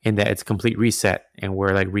 1 in that it's complete reset and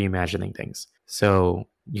we're like reimagining things. So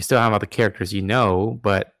you still have all the characters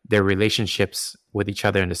but their relationships with each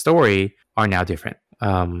other in the story are now different.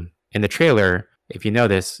 In the trailer, if you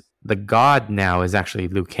notice, the god now is actually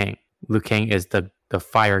Liu Kang. Liu Kang is the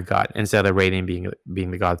fire god instead of Raiden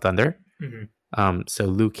being the god of thunder. So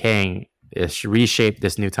Liu Kang is reshaped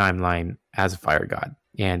this new timeline as a fire god,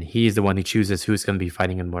 and he's the one who chooses who's going to be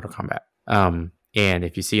fighting in Mortal Kombat. And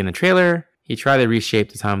if you see in the trailer, he tried to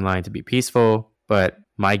reshape the timeline to be peaceful, but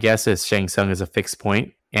my guess is Shang Tsung is a fixed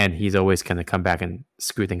point, and he's always going to come back and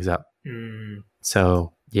screw things up.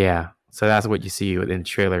 So yeah, so that's what you see in the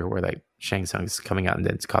trailer, where like Shang Tsung is coming out and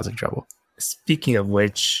then it's causing trouble. Speaking of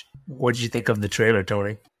which, what did you think of the trailer,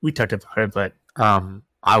 Tony? We talked about it, but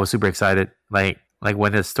I was super excited. Like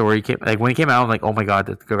when the story came, like when it came out, I'm like, oh my god,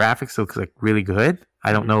 the graphics looks like really good.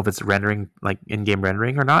 I don't know if it's rendering, like in-game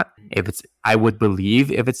rendering or not. I would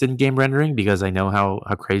believe if it's in-game rendering, because I know how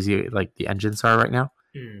crazy like the engines are right now.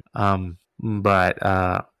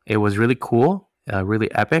 But it was really cool,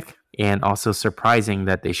 really epic, and also surprising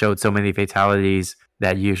that they showed so many fatalities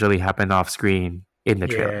that usually happen off screen in the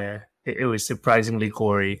trailer. Yeah, it was surprisingly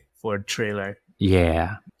gory for a trailer.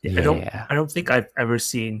 Yeah. I don't think I've ever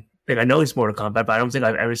seen, like, I know it's Mortal Kombat, but I don't think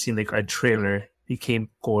I've ever seen like a trailer became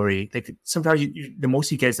gory. Like sometimes the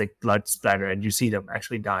most you get is like blood splatter and you see them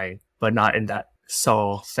actually dying, but not in that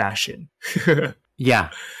Saw fashion. Yeah,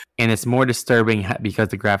 and it's more disturbing because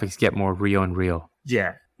the graphics get more real and real.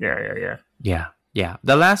 Yeah. The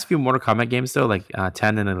last few Mortal Kombat games though, like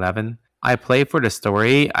 10 and 11, I play for the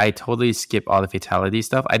story. I totally skip all the fatality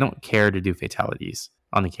stuff. I don't care to do fatalities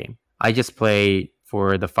on the game. I just play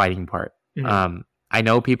for the fighting part. I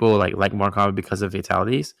know people like Mortal Kombat because of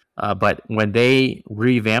fatalities, but when they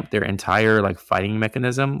revamped their entire like fighting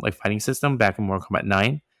mechanism, like fighting system back in Mortal Kombat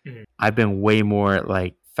 9, I've been way more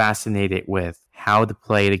like fascinated with how to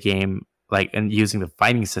play the game, like, and using the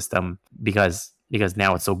fighting system because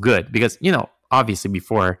now it's so good. Because obviously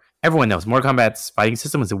before, everyone knows Mortal Kombat's fighting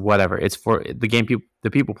system is whatever. It's for the game. The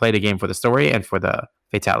people play the game for the story and for the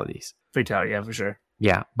fatalities. Fatality, yeah, for sure.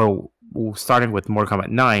 Yeah, but starting with Mortal Kombat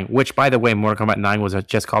 9, which, by the way, Mortal Kombat 9 was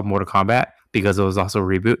just called Mortal Kombat because it was also a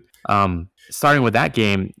reboot. Starting with that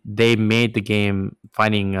game, they made the game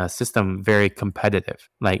fighting system very competitive.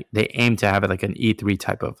 Like, they aimed to have it like an E3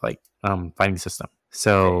 type of like fighting system.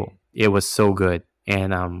 So it was so good,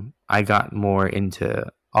 and I got more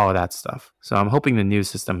into all of that stuff. So I'm hoping the new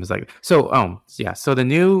system is like so. So the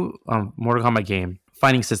new Mortal Kombat game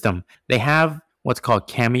fighting system, they have what's called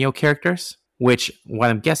cameo characters, which what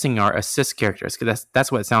I'm guessing are assist characters, because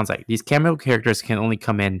that's what it sounds like. These cameo characters can only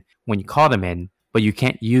come in when you call them in, but you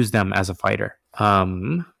can't use them as a fighter.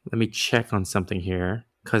 Let me check on something here,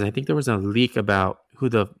 because I think there was a leak about who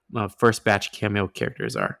the first batch cameo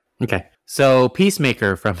characters are. Okay, so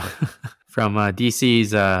Peacemaker from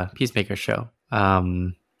DC's Peacemaker show.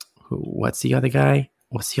 What's the other guy?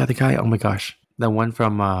 Oh my gosh, the one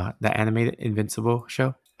from the animated Invincible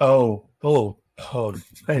show. Oh, what's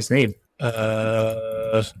his name?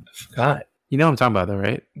 Forgot. You know what I'm talking about, though,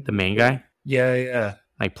 right? The main guy? Yeah.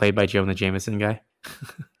 Like, played by Jonah Jameson guy?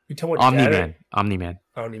 You talking about Omni-Man.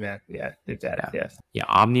 Yeah, yeah. Yeah,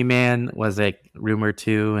 Omni-Man was, like, rumored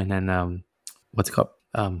too. And then, what's it called?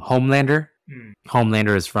 Homelander.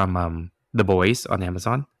 Homelander is from The Boys on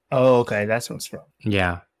Amazon. Oh, okay. That's what it's from.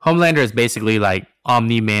 Yeah. Homelander is basically, like,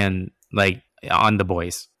 Omni-Man, like, on The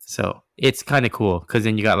Boys. So it's kind of cool, because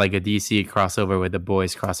then you got like a DC crossover with The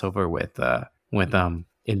Boys crossover with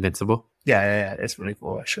Invincible. Yeah, it's really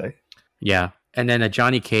cool actually. Yeah, and then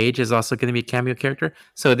Johnny Cage is also going to be a cameo character.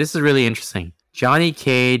 So this is really interesting. Johnny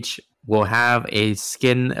Cage will have a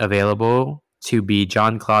skin available to be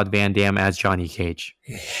Jean-Claude Van Damme as Johnny Cage.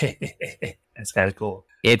 That's kind of cool.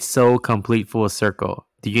 It's so complete full circle.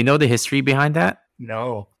 Do you know the history behind that?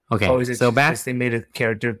 No. Okay, Oh, is it so just back. because they made a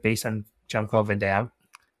character based on Jean-Claude Van Damme?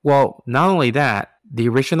 Well, not only that, the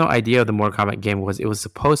original idea of the Mortal Kombat game was it was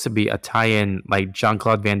supposed to be a tie-in, like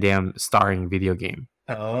Jean-Claude Van Damme starring video game.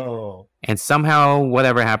 Oh. And somehow,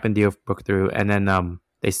 whatever happened, deal broke through, and then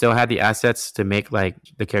they still had the assets to make like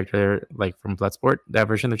the character like from Bloodsport, that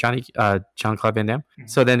version of Jean-Claude Van Damme.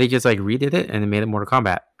 So then they just like redid it and they made it Mortal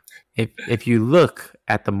Kombat. If you look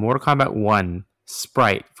at the Mortal Kombat 1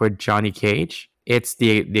 sprite for Johnny Cage, it's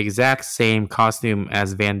the exact same costume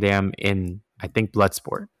as Van Damme in, I think,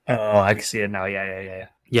 Bloodsport. Oh, I can see it now. Yeah.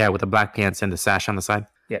 Yeah, with the black pants and the sash on the side.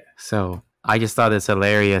 Yeah. So I just thought it's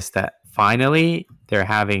hilarious that finally they're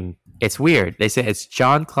having. It's weird. They say it's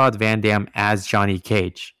Jean-Claude Van Damme as Johnny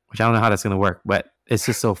Cage, which I don't know how that's going to work, but it's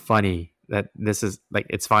just so funny that this is like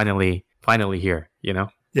it's finally here. You know?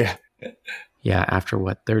 Yeah. Yeah. After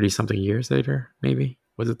what, 30-something years later? Maybe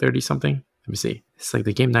was it 30-something? Let me see. It's like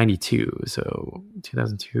the game 92, so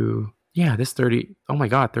 2002. Yeah, this 30. Oh my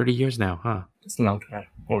God, 30 years now, huh? It's a long time.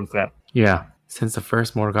 Holy crap. Yeah, since the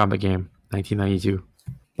first Mortal Kombat game, 1992.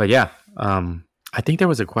 But yeah, I think there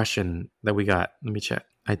was a question that we got. Let me check.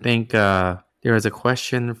 I think there was a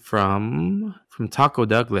question from Taco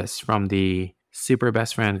Douglas from the Super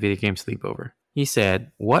Best Friend Video Game Sleepover. He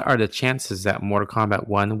said, "What are the chances that Mortal Kombat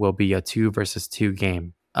 1 will be a 2 versus 2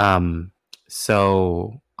 game?"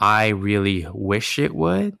 So I really wish it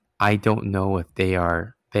would. I don't know if they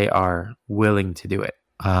are willing to do it.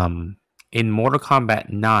 In Mortal Kombat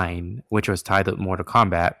 9, which was titled Mortal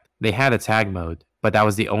Kombat, they had a tag mode, but that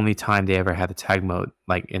was the only time they ever had a tag mode,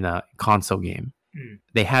 like in a console game.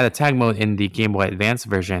 They had a tag mode in the Game Boy Advance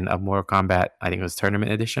version of Mortal Kombat. I think it was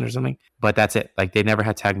Tournament Edition or something, but that's it. Like they never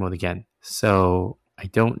had tag mode again. So I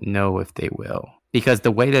don't know if they will. Because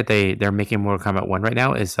the way that they're making Mortal Kombat 1 right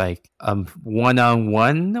now is like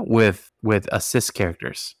one-on-one with assist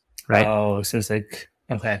characters, right? Oh, so it's like,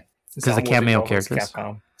 okay. Because the cameo characters.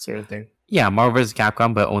 Capcom sort of thing. Yeah, Marvel vs.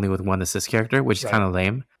 Capcom, but only with one assist character, which is kind of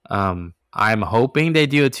lame. I'm hoping they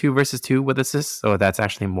do a 2 versus 2 with assists, so that's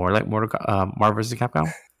actually more like Marvel vs. Capcom.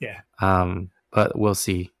 Yeah. But we'll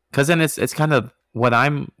see. Because then it's kind of what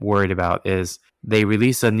I'm worried about is they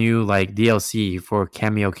release a new like DLC for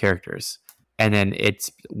cameo characters, and then it's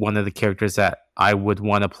one of the characters that I would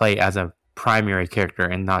want to play as a primary character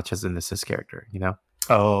and not just an assist character. You know?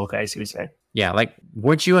 Oh, okay. I see what you're saying. Yeah, like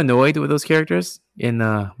weren't you annoyed with those characters in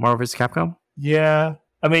Marvel vs. Capcom? Yeah.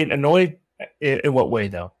 I mean, annoyed in what way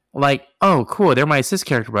though? Like, oh, cool, they're my assist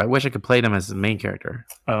character, but I wish I could play them as the main character.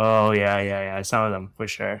 Oh, yeah. Some of them, for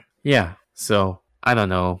sure. Yeah, so, I don't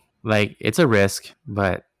know. Like, it's a risk,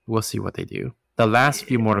 but we'll see what they do. The last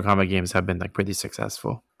few Mortal Kombat games have been, like, pretty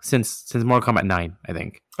successful. Since Mortal Kombat 9, I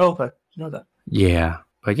think. Oh, okay. You know that. Yeah,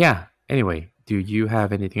 but yeah. Anyway, do you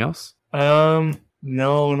have anything else?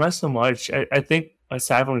 No, not so much. I think,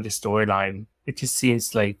 aside from the storyline, it just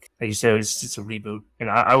seems like you said, it's just a reboot.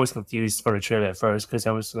 And I was confused for the trailer at first because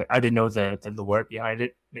I was like, I didn't know the word behind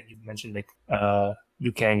it. And you mentioned like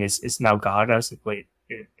Liu Kang is now God. I was like, wait.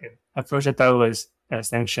 At first I thought it was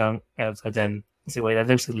Shang Tsung, but then I said, wait, that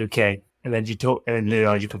looks like Liu Kang. And then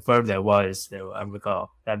you confirmed that was. So I'm like,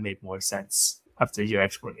 oh, that made more sense after your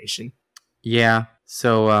explanation. Yeah.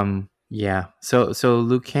 So So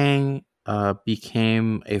Liu Kang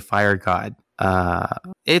became a fire god.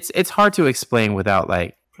 It's hard to explain without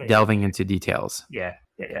like delving into details. Yeah.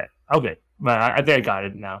 Okay, well, I think I got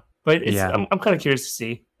it now. But I'm kind of curious to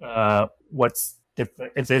see what's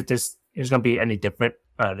different. If there's gonna be any different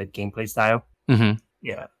the gameplay style. Mm-hmm.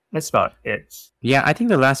 Yeah, that's about it. Yeah, I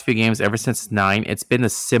think the last few games, ever since 9, it's been a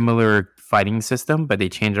similar fighting system, but they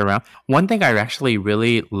change it around. One thing I actually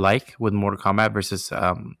really like with Mortal Kombat versus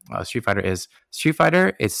Street Fighter is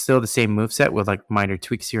it's still the same moveset with like minor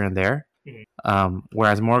tweaks here and there.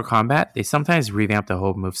 Whereas Mortal Kombat, they sometimes revamp the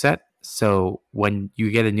whole moveset. So when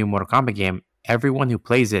you get a new Mortal Kombat game, everyone who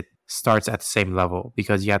plays it starts at the same level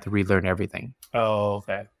because you have to relearn everything. Oh,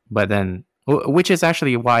 okay. But then, which is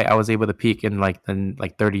actually why I was able to peak in like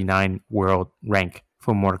the 39 world rank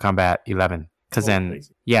for Mortal Kombat 11. Because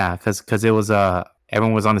because it was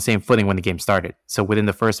everyone was on the same footing when the game started. So within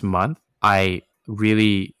the first month, I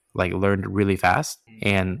really like learned really fast,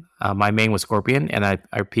 and my main was Scorpion, and I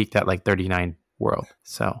peaked at like 39 world.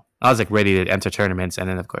 So I was like ready to enter tournaments, and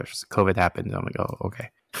then of course COVID happened. I'm like, oh, okay.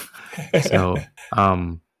 So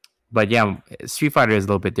but yeah, Street Fighter is a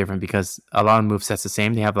little bit different because a lot of movesets the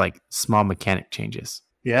same. They have like small mechanic changes.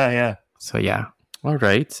 Yeah. So yeah. All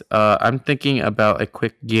right. I'm thinking about a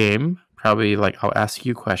quick game. Probably like I'll ask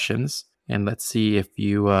you questions, and let's see if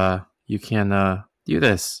you can do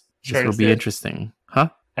this. Sure, this will be interesting, huh?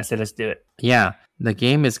 I said let's do it. Yeah, the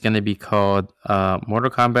game is going to be called Mortal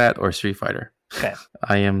Kombat or Street Fighter. Okay.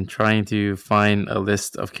 I am trying to find a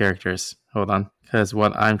list of characters. Hold on. Because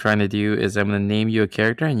what I'm trying to do is I'm going to name you a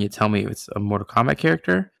character and you tell me if it's a Mortal Kombat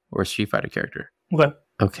character or a Street Fighter character. Okay.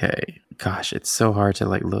 Okay. Gosh, it's so hard to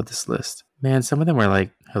like load this list. Man, some of them were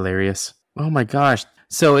like hilarious. Oh my gosh.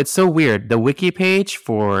 So it's so weird. The wiki page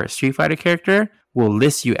for Street Fighter character will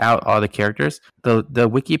list you out all the characters. The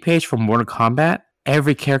wiki page for Mortal Kombat,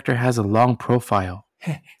 every character has a long profile.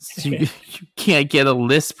 So you can't get a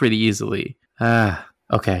list pretty easily.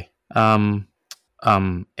 Okay. Aaron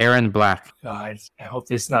Black. God, I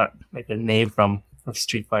hope it's not like a name from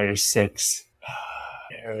Street Fighter 6.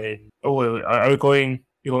 Aaron. Oh wait, are we going?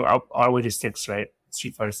 You're going up all the way to 6, right?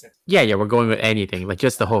 Street Fighter 6. Yeah, we're going with anything, like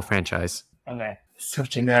just the whole franchise. Okay. So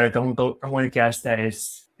generic. I'm going to guess that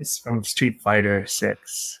it's from Street Fighter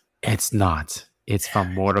 6. It's not. It's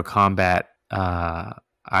from Mortal Kombat.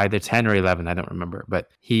 Either 10 or 11, I don't remember. But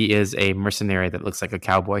he is a mercenary that looks like a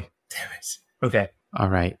cowboy. Damn it. Okay. All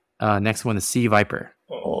right. Next one is Sea Viper.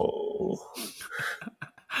 Oh.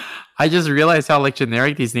 I just realized how like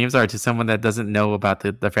generic these names are to someone that doesn't know about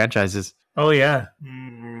the franchises. Oh yeah.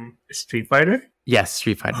 Street Fighter? Yes,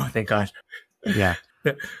 Street Fighter. Oh, thank God. Yeah.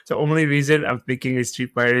 The only reason I'm thinking is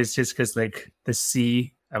Street Fighter is just because like the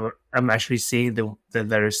C, I'm actually seeing the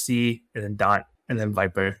letter C and then dot and then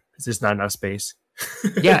Viper. It's just not enough space.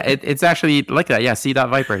 Yeah, it's actually like that. Yeah, C.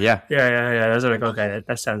 Viper. Yeah. Yeah. That's like, okay,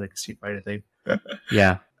 that sounds like a Street Fighter thing.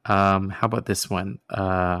 Yeah. How about this one?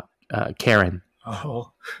 Karen.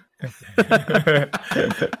 Oh.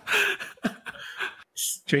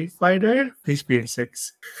 Street Fighter? Please be in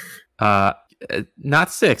 6.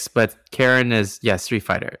 Not 6, but Karen is Street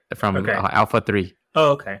Fighter from Alpha 3.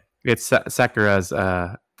 Oh, okay. It's Sakura's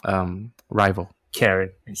rival.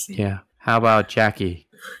 Karen, I see. Yeah. How about Jackie?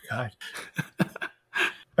 God.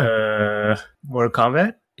 Mortal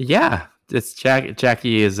Kombat? Yeah, it's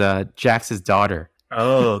Jackie is Jax's daughter.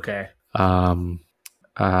 Oh, okay. I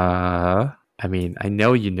mean, I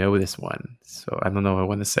know you know this one, so I don't know if I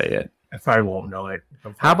want to say it. I probably won't know it.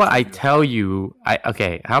 How about I tell you?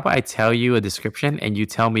 How about I tell you a description and you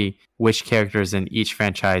tell me which characters in each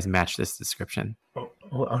franchise match this description? Oh,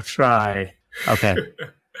 I'll try. Okay.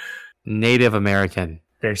 Native American.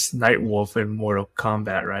 There's Nightwolf in Mortal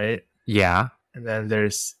Kombat, right? Yeah. And then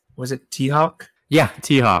was it T-Hawk? Yeah,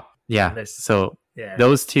 T-Hawk. Yeah. So yeah.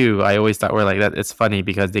 Those two I always thought were like that. It's funny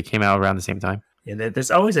because they came out around the same time. Yeah,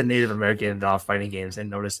 there's always a Native American in all fighting games. I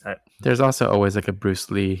noticed that. There's also always like a Bruce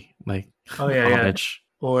Lee homage.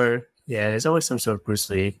 Or there's always some sort of Bruce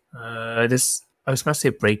Lee. I was gonna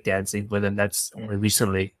say breakdancing, but then that's only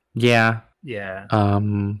recently. Yeah. Yeah.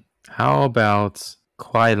 How about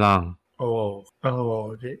Kuai Lang? Oh,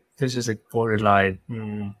 this is a borderline.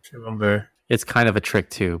 Remember? It's kind of a trick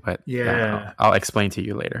too, but I'll explain to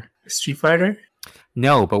you later. Street Fighter?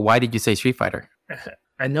 No, but why did you say Street Fighter?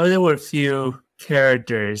 I know there were a few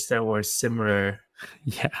characters that were similar.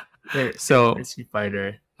 Yeah. So Street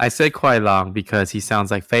Fighter. I said Kuai Lang because he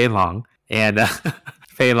sounds like Fei Long, and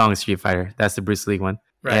Fei Long Street Fighter. That's the Bruce Lee one.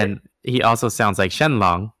 Right. And he also sounds like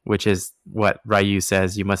Shenlong, which is what Ryu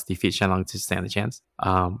says. You must defeat Shenlong to stand a chance.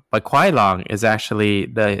 But Kuai Lang is actually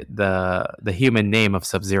the human name of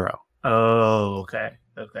Sub-Zero. Oh, okay.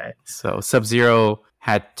 So Sub-Zero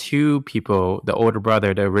had two people. The older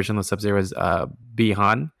brother, the original Sub-Zero, is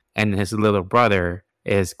Bi-Han, and his little brother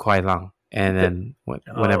is Kuai Lang. And then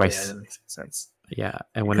whenever that makes sense. Yeah,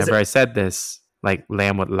 and whenever I said this, like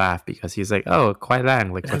Lamb would laugh because he's like, "Oh, Kuai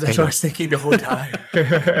Lang." Like that's what I was thinking the whole time.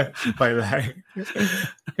 Kuai Lang.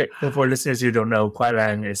 Okay, for listeners who don't know, Kuai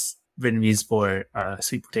Lang is Vietnamese for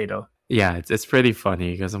sweet potato. Yeah, it's pretty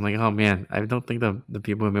funny because I'm like, oh man, I don't think the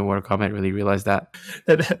people who made Mortal Kombat really realized that.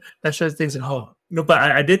 That shows things like, oh no, but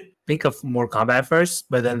I did think of Mortal Kombat first,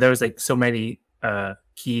 but then there was like so many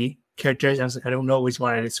key characters. I was like, I don't know which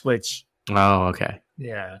one I did switch. Oh, okay.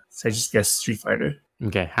 Yeah, so I just guessed Street Fighter.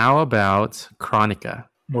 Okay, how about Chronica?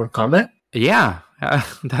 Mortal Kombat? Yeah,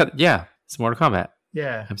 it's Mortal Kombat.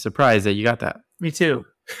 Yeah, I'm surprised that you got that. Me too.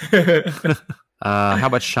 How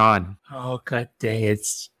about Sean? Oh god dang it!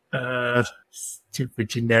 Stupid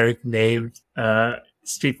generic name.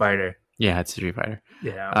 Street Fighter. Yeah, it's Street Fighter.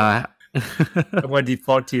 Yeah. I'm gonna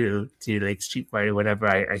default to like Street Fighter whenever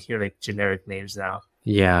I hear like generic names now.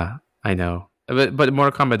 Yeah, I know. But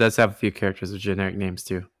Mortal Kombat does have a few characters with generic names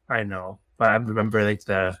too. I know, but I remember like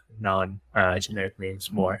the non-generic names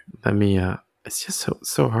more. Let me. It's just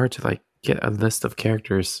so hard to like get a list of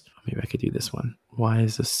characters. Maybe I could do this one. Why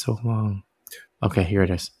is this so long? Okay, here it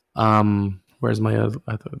is. Where's my other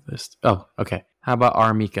list? Oh, okay. How about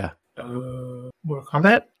Armika? Mortal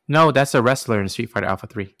Kombat? No, that's a wrestler in Street Fighter Alpha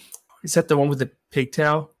 3. Is that the one with the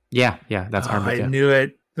pigtail? Yeah, that's Oh, I Armika. knew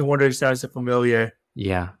it. No wonder it sounds so familiar.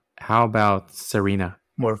 Yeah. How about Serena?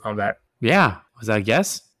 Mortal Kombat. Yeah. Was that a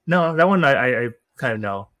guess? No, that one I kind of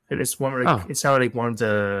know. It's one like, Oh. it sounded like one of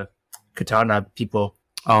the katana people.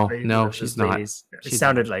 Oh, right? no, Those she's not. ladies. It She's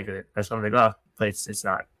sounded like it. That's why I'm like, oh, but it's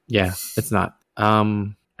not. Yeah, it's not.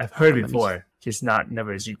 I've heard Let me before, just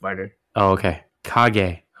never a Street Fighter. Oh, okay.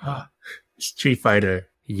 Kage. Street Fighter.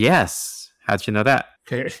 Yes. How'd you know that?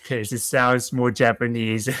 Because it sounds more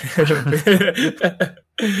Japanese.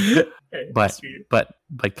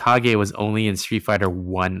 But Kage was only in Street Fighter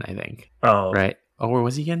 1, I think. Oh, Right? Or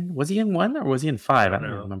was he in 1 or was he in 5? I don't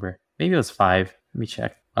know. remember. Maybe it was 5. Let me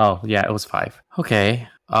check. Oh, yeah, it was 5. Okay.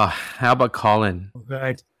 How about Colin?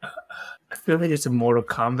 right. I feel like it's a Mortal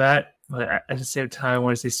Kombat, but at the same time, I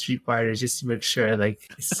want to say Street Fighter just to make sure, like,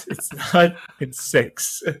 it's not in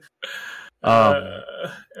 6. I'll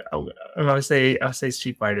say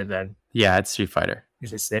Street Fighter then. Yeah, it's Street Fighter.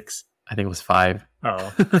 Is it 6? I think it was 5.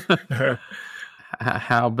 Oh,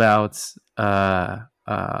 How about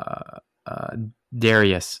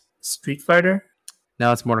Darius? Street Fighter.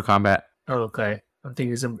 No, it's Mortal Kombat. Oh, okay. I'm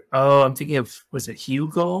thinking of, was it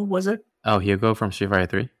Hugo? Was it? Oh, Hugo from Street Fighter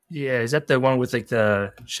 3. Yeah, is that the one with like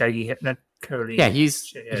the shaggy head, not curly? Yeah, he's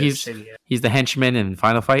shaggy hair. the henchman in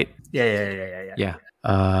Final Fight. Yeah. Yeah.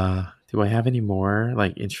 Do I have any more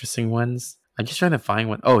like interesting ones? I'm just trying to find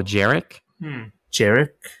one. Oh, Jarek. Jarek.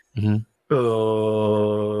 Mhm.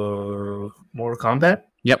 Mortal Kombat.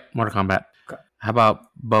 Yep, Mortal Kombat. Okay. How about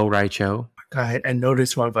Bo Raicho? God, I know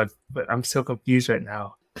this one, but I'm so confused right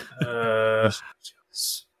now.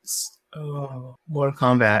 Mortal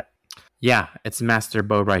Kombat. Yeah, it's Master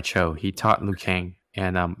Bo Raicho. He taught Liu Kang,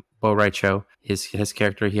 and Bo Raicho, his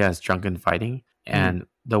character, he has drunken fighting, and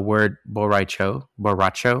the word borracho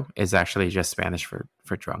is actually just Spanish for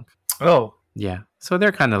drunk. Oh, Yeah, so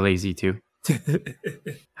they're kind of lazy too.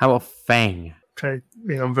 How about Fang? try to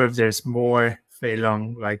remember if there's more Fei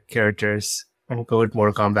Long like characters. I'm gonna go with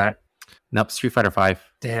Mortal Kombat. Nope, Street Fighter 5.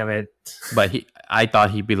 Damn it. But I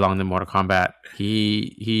thought he belonged in Mortal Kombat.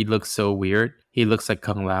 He looks so weird. He looks like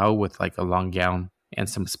Kung Lao with like a long gown and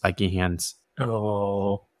some spiky hands.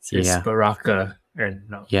 Oh, it's Yeah. Baraka. Or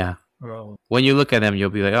no. Yeah. Oh. When you look at him, you'll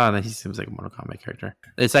be like, oh, he seems like a Mortal Kombat character.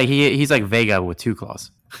 It's like he's like Vega with 2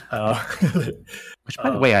 claws. Oh. Which, by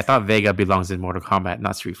the way, I thought Vega belongs in Mortal Kombat,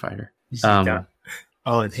 not Street Fighter.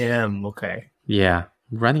 Oh, it's him. Okay. Yeah,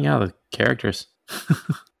 I'm running out of characters.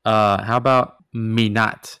 How about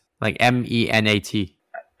Minat? Like Menat?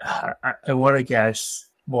 I want to guess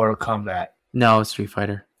Mortal Kombat. No, Street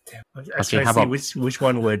Fighter. Damn. I was Okay, trying how to see about- which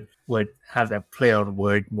one would have that play on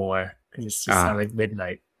word more. It just sound like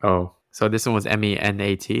midnight. Oh, so this one was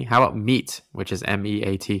Menat. How about Meat, which is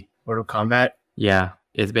Meat? Mortal Kombat. Yeah,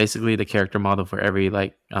 it's basically the character model for every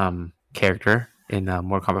like character in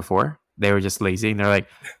Mortal Kombat 4. They were just lazy and they're like,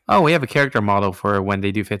 oh, we have a character model for when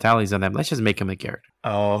they do fatalities on them. Let's just make him a character.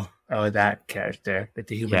 Oh, that character, like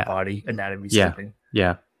the human Yeah. body anatomy. Yeah. Something.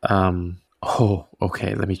 Yeah. Oh,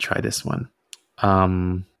 okay. Let me try this one.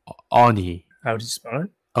 Oni. How do you spell it?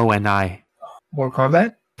 Oni. Mortal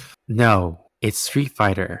Kombat. No, it's Street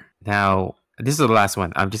Fighter. Now, this is the last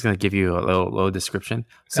one. I'm just gonna give you a little description.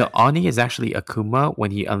 So Okay. Oni is actually Akuma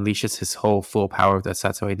when he unleashes his whole full power of the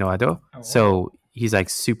Satsui no Ado. Oh. So he's like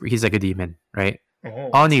he's like a demon, right? Oh.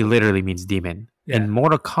 Oni literally means demon. Yeah. In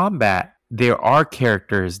Mortal Kombat, there are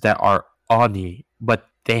characters that are Oni, but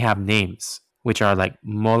they have names, which are like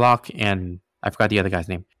Moloch and I forgot the other guy's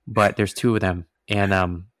name, but there's 2 of them.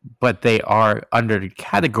 And but they are under the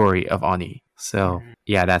category of Oni. So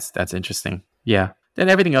yeah, that's interesting. Yeah. Then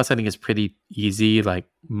everything else I think is pretty easy, like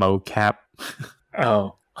mocap.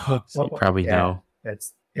 Oh. So you probably know.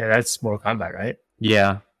 That's Mortal Kombat, right?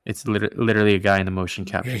 Yeah. It's literally a guy in the motion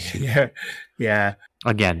capture suit. Yeah.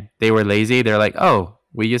 Again, they were lazy. They're like, oh,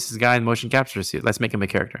 we use this guy in motion capture suit. Let's make him a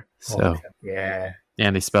character. So, Okay. Yeah.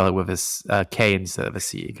 and they spell it with a K instead of a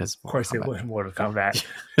C because Of course, it was Mortal Kombat.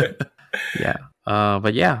 Yeah.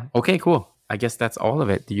 But yeah. Okay. Cool. I guess that's all of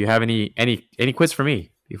it. Do you have any quiz for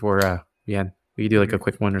me before we end? We could do like a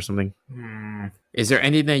quick one or something. Is there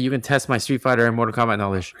anything that you can test my Street Fighter and Mortal Kombat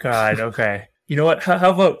knowledge? God. Okay. You know what? How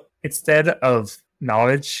about instead of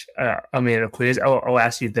knowledge, a quiz? I'll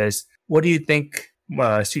ask you this: what do you think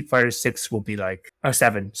Street Fighter 6 will be like? Or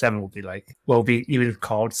 7 will be like? Will it be even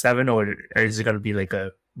called 7, or is it gonna be like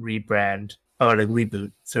a rebrand or like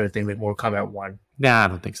reboot sort of thing, like Mortal Kombat 1? Nah, I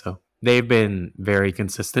don't think so. They've been very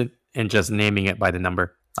consistent in just naming it by the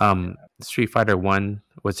number. Street Fighter 1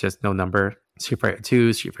 was just no number. Street Fighter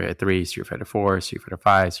 2, Street Fighter 3, Street Fighter 4, Street Fighter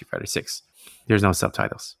 5, Street Fighter 6. There's no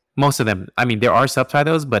subtitles. Most of them. I mean, there are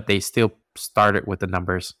subtitles, but they still started with the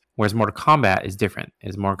numbers. Whereas Mortal Kombat is different.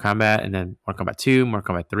 It's Mortal Kombat and then Mortal Kombat 2,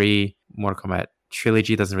 Mortal Kombat 3, Mortal Kombat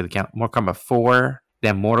Trilogy doesn't really count. Mortal Kombat 4.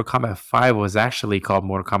 Then Mortal Kombat 5 was actually called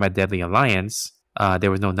Mortal Kombat Deadly Alliance.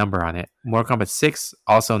 There was no number on it. Mortal Kombat 6,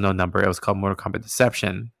 also no number. It was called Mortal Kombat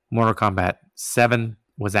Deception. Mortal Kombat 7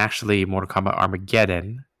 was actually Mortal Kombat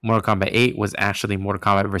Armageddon. Mortal Kombat 8 was actually Mortal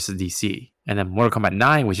Kombat versus DC. And then Mortal Kombat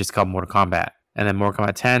 9 was just called Mortal Kombat. And then Mortal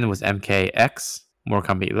Kombat 10 was MKX.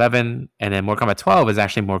 Mortal Kombat 11. And then Mortal Kombat 12 is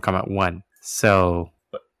actually Mortal Kombat 1. So,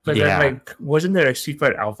 But yeah. then, like, wasn't there a Street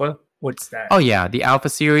Fighter Alpha? What's that? Oh, yeah. The Alpha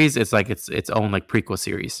series is like its own like prequel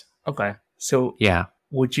series. Okay. So, Yeah.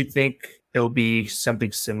 would you think it'll be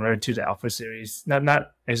something similar to the Alpha series?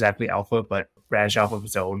 Not exactly Alpha, but branch off of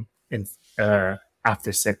its own in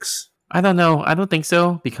after 6. I don't know. I don't think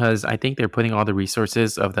so because I think they're putting all the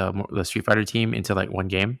resources of the Street Fighter team into like one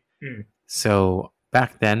game. Hmm. So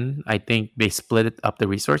back then, I think they split up the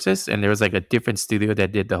resources and there was like a different studio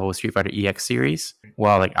that did the whole Street Fighter EX series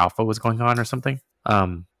while like Alpha was going on or something.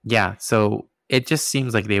 Yeah. So it just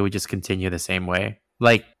seems like they would just continue the same way.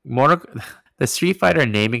 Like the Street Fighter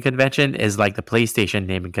naming convention is like the PlayStation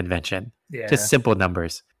naming convention. Yeah. Just simple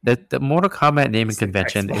numbers. The Mortal Kombat naming It's like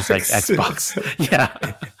convention is like Xbox. Yeah.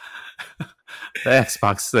 The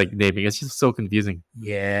Xbox like naming. It's just so confusing.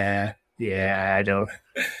 Yeah, I don't.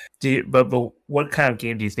 But what kind of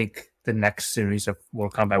game do you think the next series of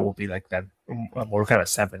Mortal Kombat will be like then? Mortal Kombat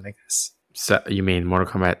 7, I guess. So you mean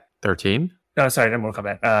Mortal Kombat 13? No, sorry, not Mortal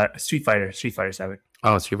Kombat. Street Fighter 7.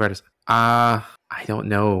 Oh, Street Fighter. I don't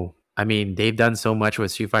know. I mean, they've done so much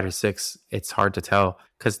with Street Fighter 6. It's hard to tell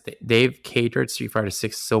because they've catered Street Fighter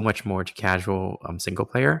 6 so much more to casual single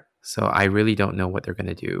player. So I really don't know what they're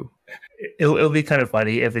gonna do. It'll be kind of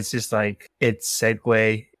funny if it's just like it's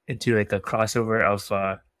segue into like a crossover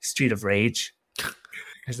of Street of Rage.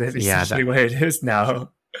 Because that's Yeah, essentially what it is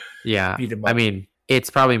now. Yeah, Beat 'em I up. mean,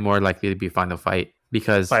 it's probably more likely to be Final Fight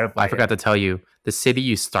because Final Fight, I forgot to tell you the city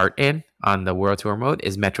you start in on the World Tour mode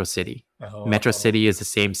is Metro City. Oh. Metro City is the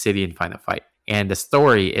same city in Final Fight. And the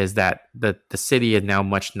story is that the city is now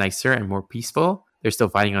much nicer and more peaceful. They're still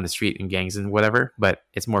fighting on the street in gangs and whatever, but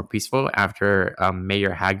it's more peaceful after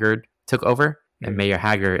Mayor Haggard took over. And Mayor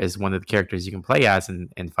Haggard is one of the characters you can play as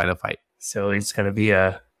in Final Fight. So it's gonna be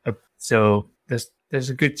so there's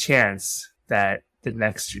a good chance that the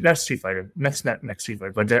next Street Fighter, not next Street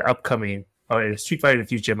Fighter, but the upcoming or Street Fighter in the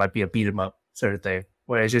future might be a beat 'em up sort of thing,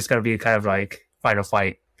 where it's just gonna be kind of like Final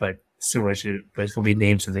Fight, but similar to, but it's gonna be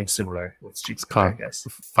named something similar with Street It's Fighter, called I guess.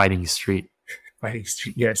 Fighting Street. Fighting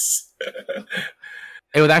Street, yes.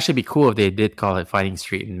 It would actually be cool if they did call it Fighting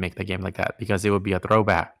Street and make the game like that because it would be a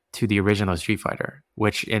throwback to the original Street Fighter,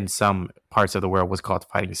 which in some parts of the world was called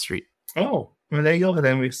Fighting Street. Oh, well, there you go.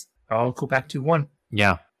 Then I'll go back to 1.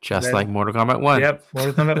 Yeah, just Then- like Mortal Kombat 1. Yep,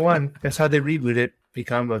 Mortal Kombat 1. That's how they reboot it,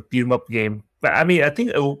 become a beat 'em up game. But I mean, I think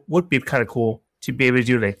it would be kind of cool to be able to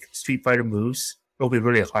do like Street Fighter moves. It'll be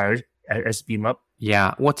really hard as beat 'em up.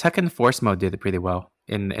 Yeah, well, Tekken Force Mode did it pretty well.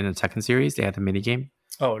 In the Tekken series, they had the minigame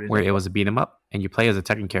Oh, where it was a beat 'em up and you play as a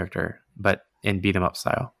Tekken character, but in beat 'em up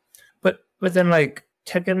style. but then like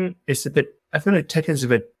Tekken is a bit. I feel like Tekken's a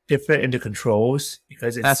bit different in the controls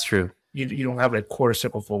because it's That's true. You don't have like quarter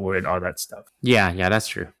circle forward and all that stuff. Yeah, that's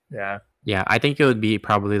true. Yeah. Yeah, I think it would be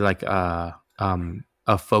probably like a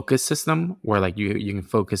focus system where like you can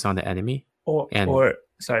focus on the enemy. Or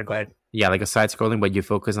sorry, go ahead. Yeah, like a side scrolling, but you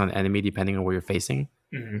focus on the enemy depending on where you're facing.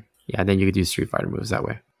 hmm Yeah, then you could do Street Fighter moves that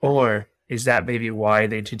way. Or is that maybe why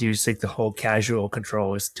they introduced like the whole casual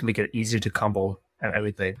controls to make it easier to combo and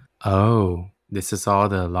everything? Oh, this is all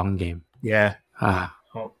the long game. Yeah. Ah,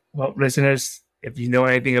 Well, listeners, if you know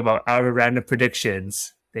anything about our random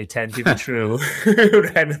predictions, they tend to be true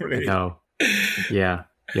randomly. no. Yeah.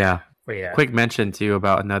 But yeah. Quick mention too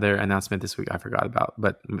about another announcement this week I forgot about,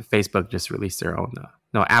 but Facebook just released their own.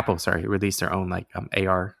 Apple, released their own like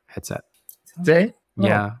AR headset. Today?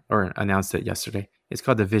 Yeah, or announced it yesterday. It's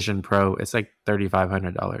called the Vision Pro. It's like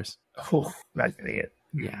 $3,500. Oh, not getting it.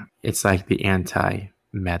 Yeah, it's like the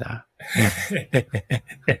anti-meta.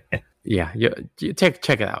 Yeah, you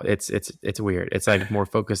check it out. It's weird. It's like more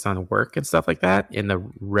focused on work and stuff like that. In the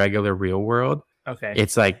regular real world, Okay.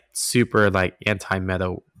 it's like super like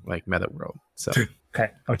anti-meta, like meta world. So Okay.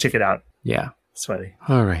 I'll check it out. yeah. Sweaty.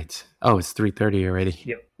 All right. Oh, it's 3:30 already.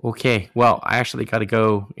 Yep. Okay. Well, I actually got to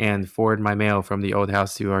go and forward my mail from the old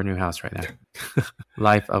house to our new house right now.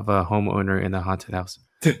 Life of a homeowner in a haunted house.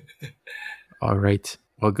 All right.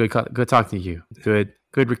 Well, good talking to you.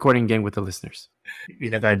 Good recording again with the listeners.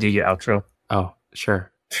 You're not gonna do your outro. Oh,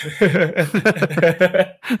 sure.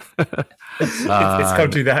 It's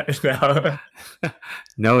come to that now.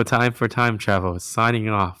 No time for time travel. Signing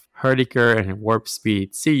off. Herdiker and Warp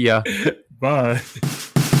Speed. See ya. Bye.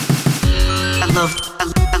 I loved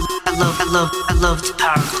Power Glove.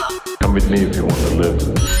 Come with me if you want to live.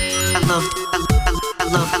 I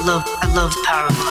loved Power Glove.